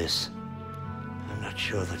come to this, I'm not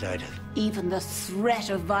sure that I'd have... Even the threat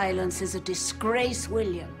of violence is a disgrace,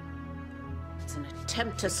 William. It's an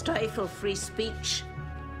attempt to stifle free speech.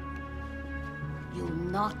 You'll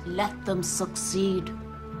not let them succeed.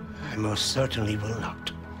 I most certainly will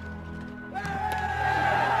not.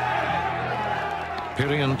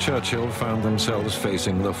 Pirrie and Churchill found themselves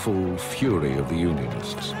facing the full fury of the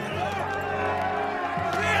Unionists.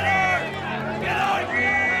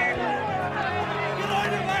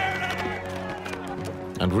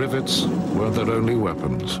 And rivets weren't their only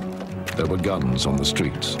weapons. There were guns on the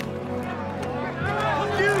streets.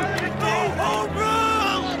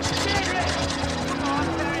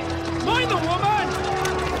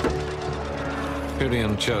 Pirrie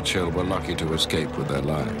and Churchill were lucky to escape with their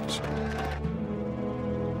lives.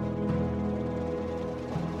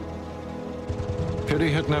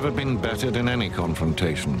 Pirrie had never been bettered in any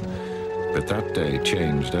confrontation, but that day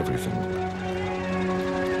changed everything.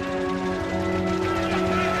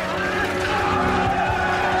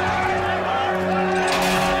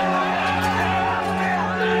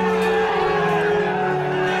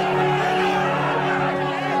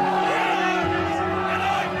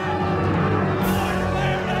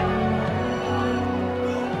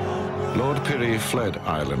 Lord Pirrie fled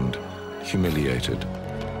Ireland, humiliated.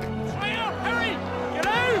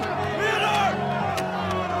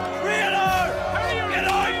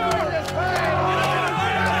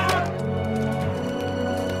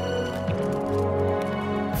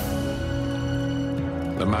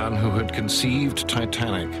 The man who had conceived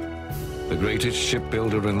Titanic, the greatest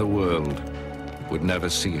shipbuilder in the world, would never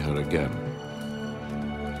see her again.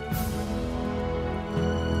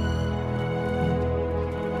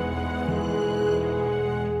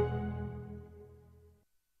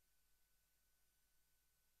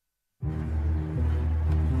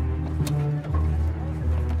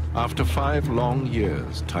 After 5 long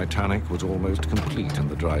years, Titanic was almost complete in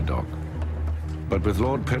the dry dock. But with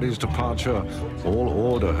Lord Pirrie's departure, all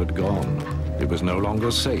order had gone. It was no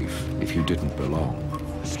longer safe if you didn't belong.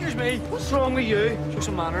 Excuse me, what's wrong with you? Show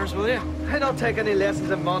some manners, will you? I don't take any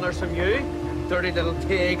lessons in manners from you, dirty little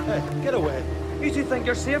pig. Hey, get away. You two think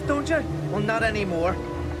you're safe, don't you? Well, not anymore.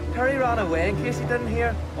 Perry ran away, in case you didn't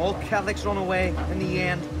hear. All Catholics run away in the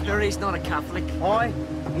end. Perry's not a Catholic. Aye,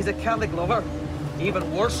 he's a Catholic lover.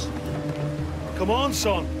 Even worse. Come on,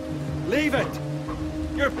 son. Leave it.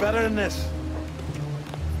 You're better than this.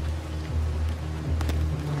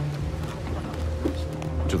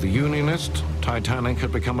 To the Unionists, Titanic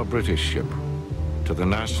had become a British ship. To the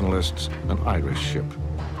Nationalists, an Irish ship.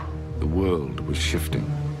 The world was shifting.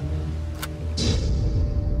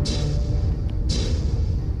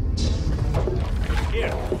 Here.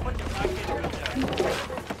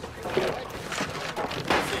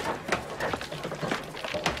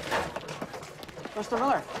 Mr.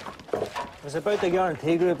 Miller. It was about the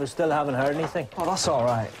guarantee group. I still haven't heard anything. Oh, that's all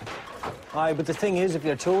right. Aye, but the thing is, if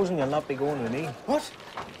you're chosen, you'll not be going with me. What?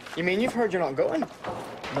 You mean you've heard you're not going?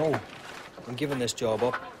 No. I'm giving this job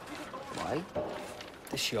up. Why?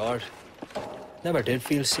 This yard. Never did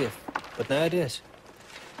feel safe. But nowadays,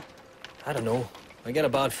 I don't know. I get a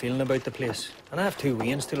bad feeling about the place. And I have 2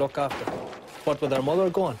 weans to look after. What with their mother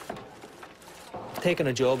gone? I've taken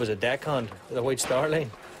a job as a deckhand with a White Star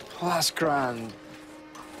Line. Oh, that's grand.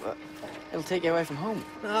 It'll take you away from home.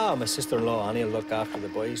 No, my sister-in-law Annie will look after the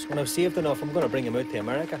boys. When I've saved enough, I'm going to bring them out to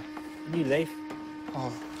America. A new life.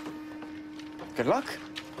 Oh. Good luck.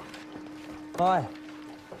 Aye.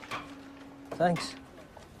 Thanks.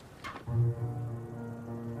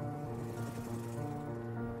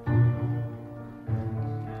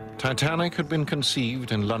 Titanic had been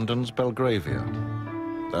conceived in London's Belgravia.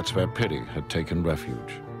 That's where Pirrie had taken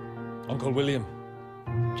refuge. Uncle William.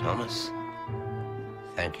 Thomas,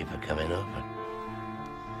 thank you for coming over.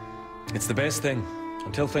 It's the best thing,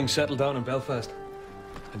 until things settle down in Belfast,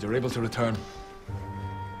 and you're able to return.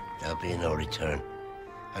 There'll be no return.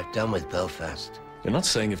 I've done with Belfast. You're not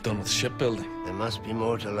saying you've done with shipbuilding. There must be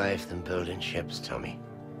more to life than building ships, Tommy.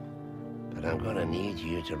 But I'm gonna need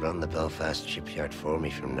you to run the Belfast shipyard for me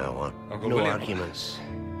from now on. Uncle no William. arguments.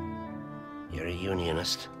 You're a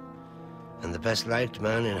unionist, and the best-liked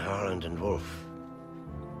man in Harland and Wolff.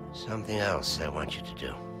 Something else I want you to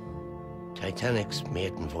do. Titanic's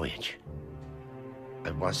maiden voyage.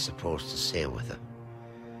 I was supposed to sail with her.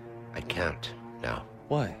 I can't now.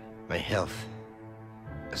 Why? My health.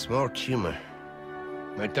 A small tumor.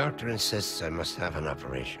 My doctor insists I must have an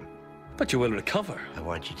operation. But you will recover. I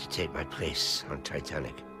want you to take my place on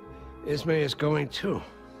Titanic. Ismay is going too.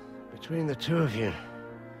 Between the two of you,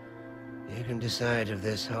 you can decide if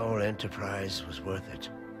this whole enterprise was worth it.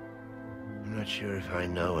 I'm not sure if I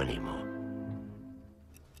know anymore.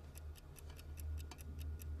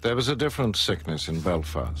 There was a different sickness in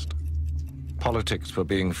Belfast. Politics were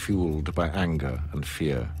being fueled by anger and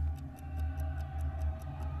fear.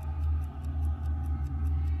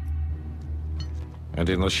 And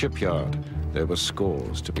in the shipyard, there were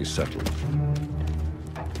scores to be settled.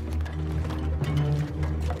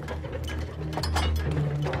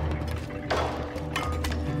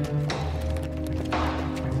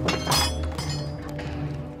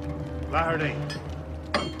 Flaherty.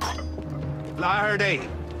 Flaherty.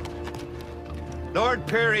 Lord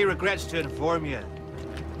Pirrie regrets to inform you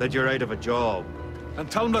that you're out of a job. And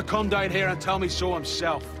tell him to come down here and tell me so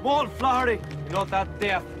himself. Come on, Flaherty. You're not that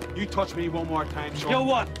deaf. You touch me one more time, son. You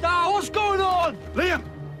what? Ah, what's going on? Liam,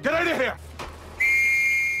 get out of here!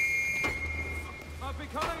 I'll be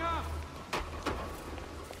coming up.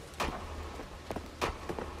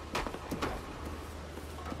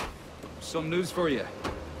 Some news for you.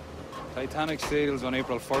 Titanic sails on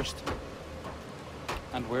April 1st.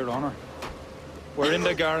 And we're on her. We're in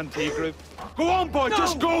the guarantee group. Go on, boy, No!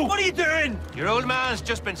 just go! What are you doing? Your old man's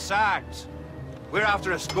just been sacked. We're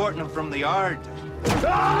after escorting him from the yard.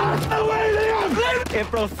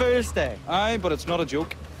 April Fool's Day. Aye, but it's not a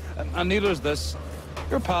joke. And neither is this.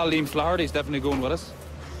 Your pal Liam Flaherty's definitely going with us.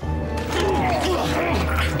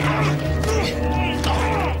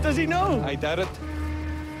 Does he know? I doubt it.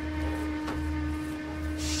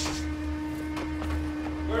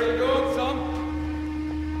 Where are you going, son?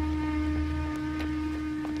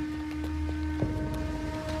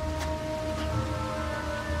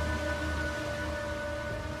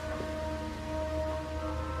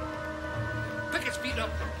 Pick his feet up.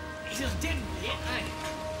 He's just dead.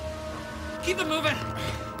 Keep it moving.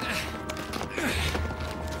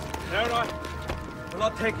 There, right. We'll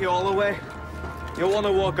not take you all the way. You want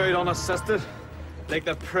to walk out unassisted, like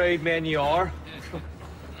the proud men you are.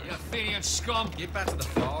 You Athenian scum. Get back to the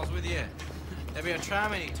falls with you. There'll be a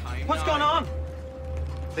tram any time. What's going on?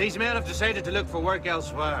 These men have decided to look for work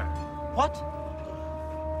elsewhere. What?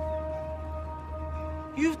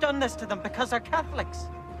 You've done this to them because they're Catholics.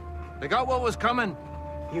 They got what was coming.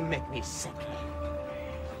 You make me sick.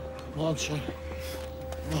 Come on, son.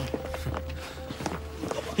 Come on.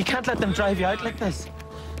 You can't let them drive you out like this.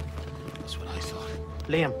 That's what I thought.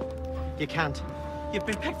 Liam, you can't. You've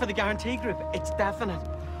been picked for the guarantee group. It's definite.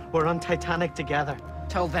 We're on Titanic together.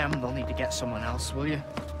 Tell them they'll need to get someone else, will you?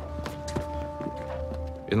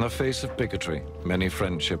 In the face of bigotry, many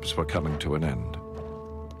friendships were coming to an end.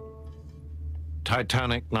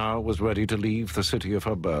 Titanic now was ready to leave the city of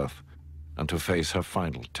her birth and to face her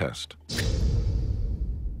final test.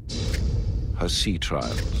 Her sea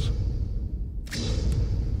trials.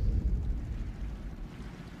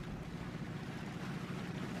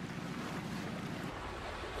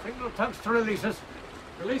 Signal tugs to releases.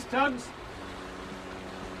 Release tugs.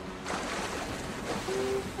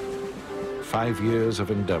 5 years of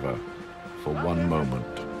endeavor for one moment.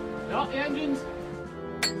 Stop the engines.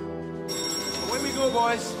 Away we go,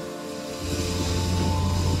 boys.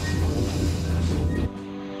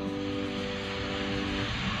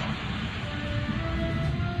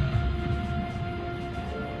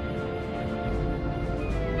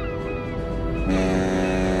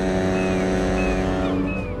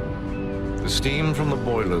 The steam from the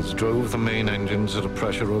boilers drove the main engines at a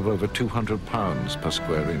pressure of over 200 pounds per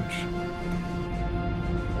square inch.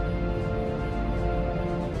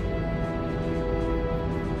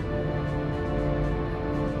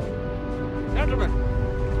 Gentlemen,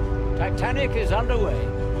 Titanic is underway.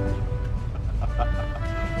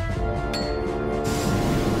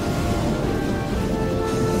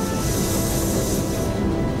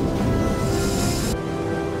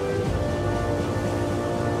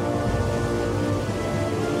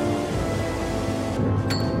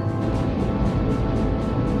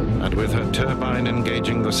 And with her turbine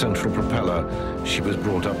engaging the central propeller, she was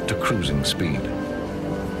brought up to cruising speed.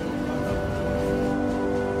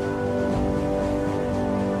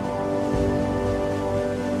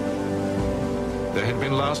 There had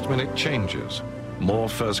been last-minute changes, more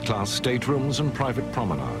first-class staterooms and private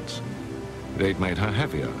promenades. They'd made her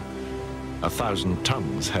heavier, 1,000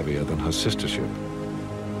 tons heavier than her sister ship.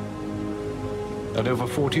 At over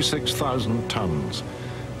 46,000 tons,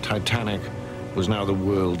 Titanic was now the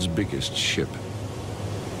world's biggest ship.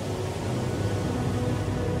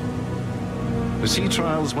 The sea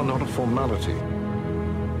trials were not a formality.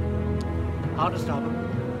 How to stop him?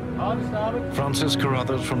 Francis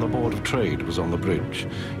Carruthers from the Board of Trade was on the bridge.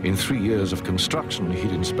 In 3 years of construction,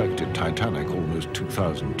 he'd inspected Titanic almost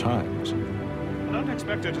 2,000 times. I don't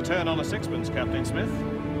expect her to turn on a sixpence, Captain Smith.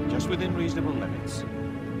 Just within reasonable limits.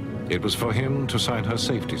 It was for him to sign her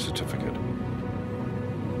safety certificate.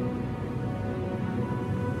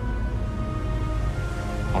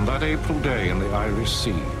 On that April day in the Irish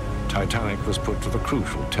Sea, Titanic was put to the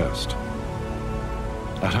crucial test.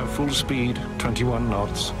 At her full speed, 21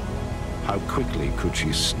 knots, how quickly could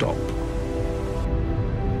she stop?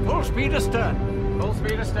 Full speed astern. Full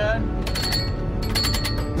speed astern.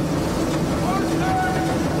 Full stern!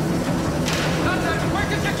 Not as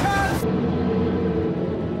quick as you can!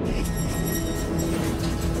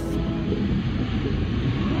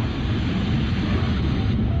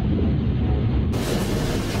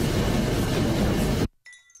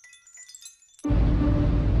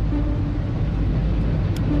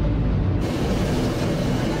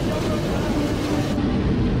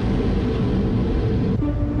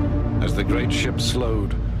 As the great ship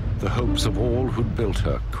slowed, the hopes of all who'd built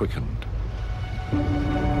her quickened.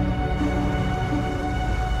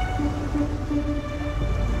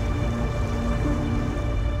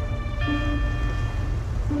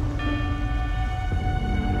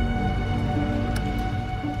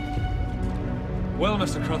 Well,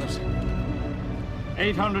 Mr. Carruthers.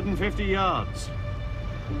 850 yards.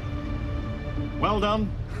 Well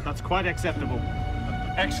done. That's quite acceptable.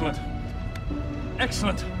 Excellent.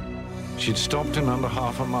 Excellent. She'd stopped in under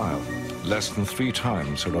half a mile, less than 3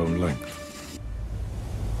 times her own length.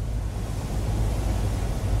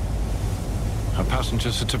 Her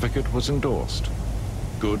passenger certificate was endorsed.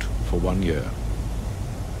 Good for 1 year.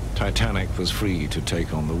 Titanic was free to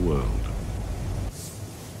take on the world.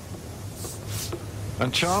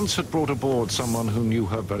 And chance had brought aboard someone who knew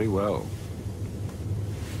her very well.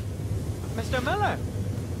 Mr. Miller!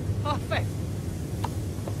 Oh, Faith.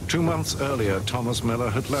 2 months earlier, Thomas Miller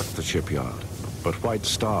had left the shipyard, but White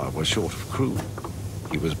Star was short of crew.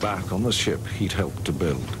 He was back on the ship he'd helped to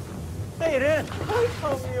build. Hey, Red. How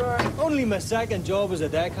come you are? Only my second job as a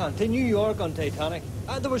deckhand to New York on Titanic.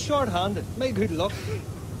 They were short-handed. My good luck.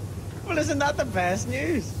 Well, isn't that the best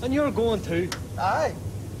news? And you're going too. Aye.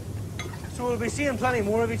 So we'll be seeing plenty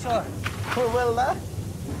more of each other. Or will that?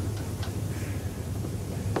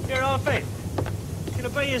 Here, Alfie. Can I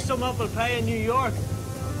buy you some apple pie in New York?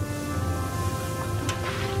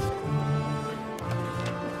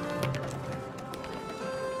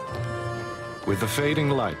 With the fading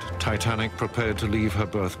light, Titanic prepared to leave her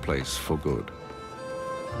birthplace for good.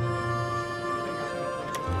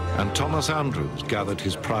 And Thomas Andrews gathered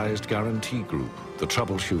his prized guarantee group, the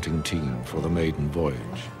troubleshooting team for the maiden voyage.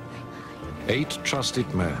 8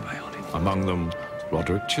 trusted men, among them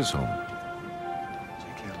Roderick Chisholm,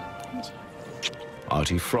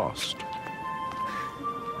 Artie Frost.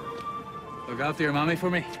 Look after your mommy for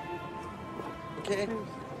me. Okay.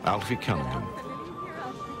 Alfie Cunningham.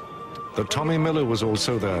 That Tommy Miller was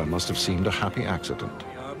also there must have seemed a happy accident.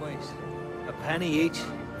 A penny each.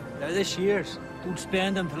 They're this year's. Don't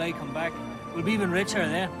spend them till I come back. We'll be even richer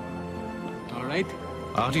then. All right.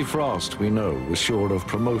 Artie Frost, we know, was sure of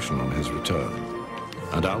promotion on his return.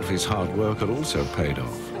 And Alfie's hard work had also paid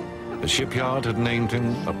off. The shipyard had named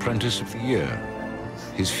him Apprentice of the Year.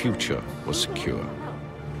 His future was secure.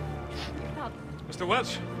 Mr.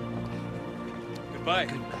 Welch, goodbye.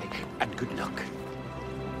 Good night and good luck.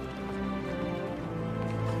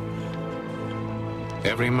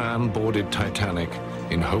 Every man boarded Titanic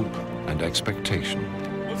in hope and expectation.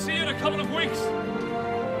 We'll see you in a couple of weeks.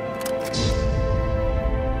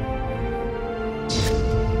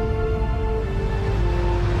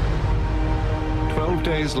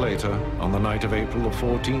 Days later, on the night of April the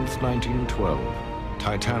 14th, 1912,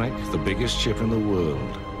 Titanic, the biggest ship in the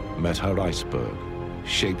world, met her iceberg,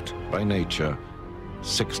 shaped by nature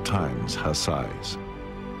 6 times her size.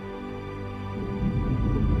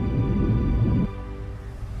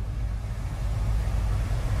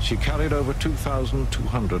 She carried over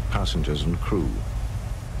 2,200 passengers and crew,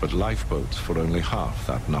 but lifeboats for only half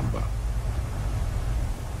that number.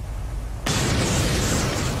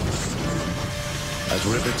 As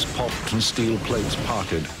rivets popped and steel plates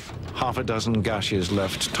parted, half a dozen gashes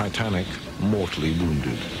left Titanic mortally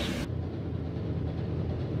wounded.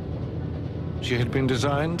 She had been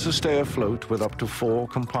designed to stay afloat with up to 4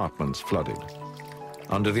 compartments flooded.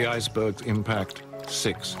 Under the iceberg's impact,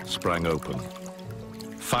 6 sprang open.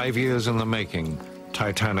 5 years in the making,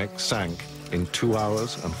 Titanic sank in 2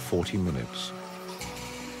 hours and 40 minutes.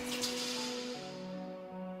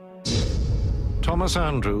 Thomas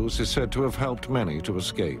Andrews is said to have helped many to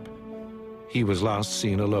escape. He was last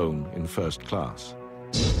seen alone in first class.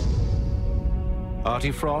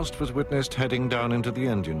 Artie Frost was witnessed heading down into the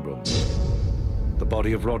engine room. The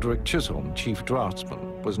body of Roderick Chisholm, chief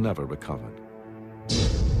draftsman, was never recovered.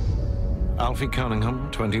 Alfie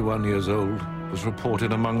Cunningham, 21 years old, was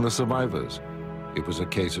reported among the survivors. It was a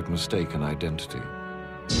case of mistaken identity.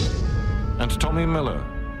 And Tommy Miller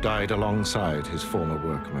died alongside his former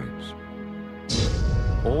workmates.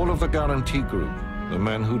 All of the guarantee group, the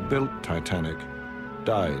men who'd built Titanic,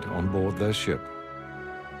 died on board their ship.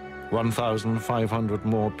 1,500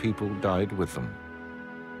 more people died with them.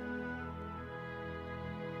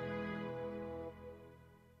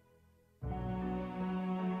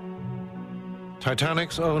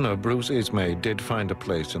 Titanic's owner, Bruce Ismay, did find a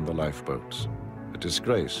place in the lifeboats, a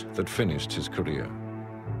disgrace that finished his career.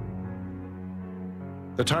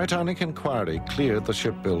 The Titanic inquiry cleared the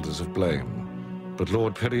shipbuilders of blame. But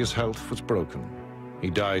Lord Pirrie's health was broken. He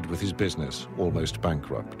died with his business almost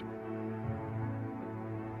bankrupt.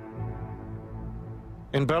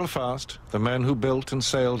 In Belfast, the men who built and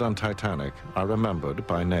sailed on Titanic are remembered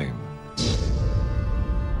by name.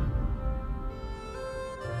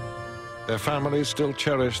 Their families still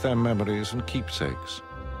cherish their memories and keepsakes.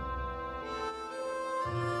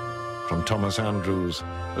 From Thomas Andrews,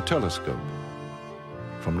 a telescope.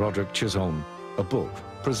 From Roderick Chisholm, a book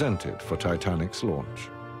presented for Titanic's launch.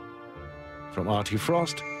 From Artie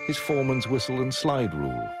Frost, his foreman's whistle and slide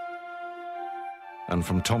rule. And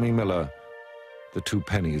from Tommy Miller, the 2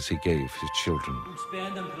 pennies he gave his children. Don't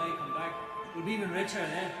spend them till I come back. We'll be even richer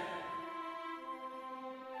then.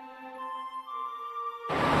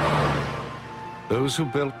 Those who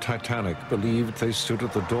built Titanic believed they stood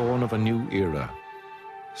at the dawn of a new era.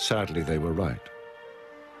 Sadly, they were right.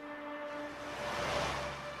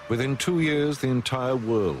 Within 2 years, the entire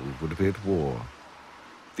world would be at war.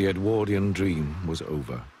 The Edwardian dream was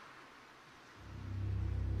over.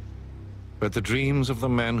 But the dreams of the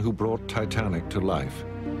men who brought Titanic to life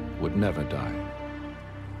would never die.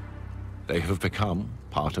 They have become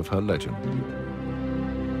part of her legend.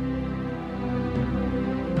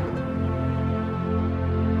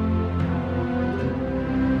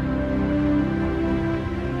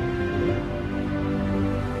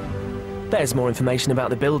 There's more information about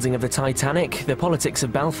the building of the Titanic, the politics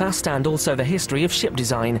of Belfast, and also the history of ship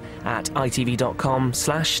design at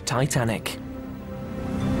itv.com/Titanic.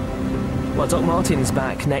 Well, Doc Martin's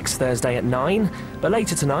back next Thursday at 9, but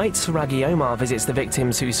later tonight, Raggy Omar visits the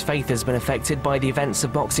victims whose faith has been affected by the events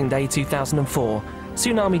of Boxing Day 2004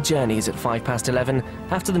 Tsunami Journey is at 11:05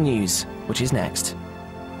 after the news, which is next.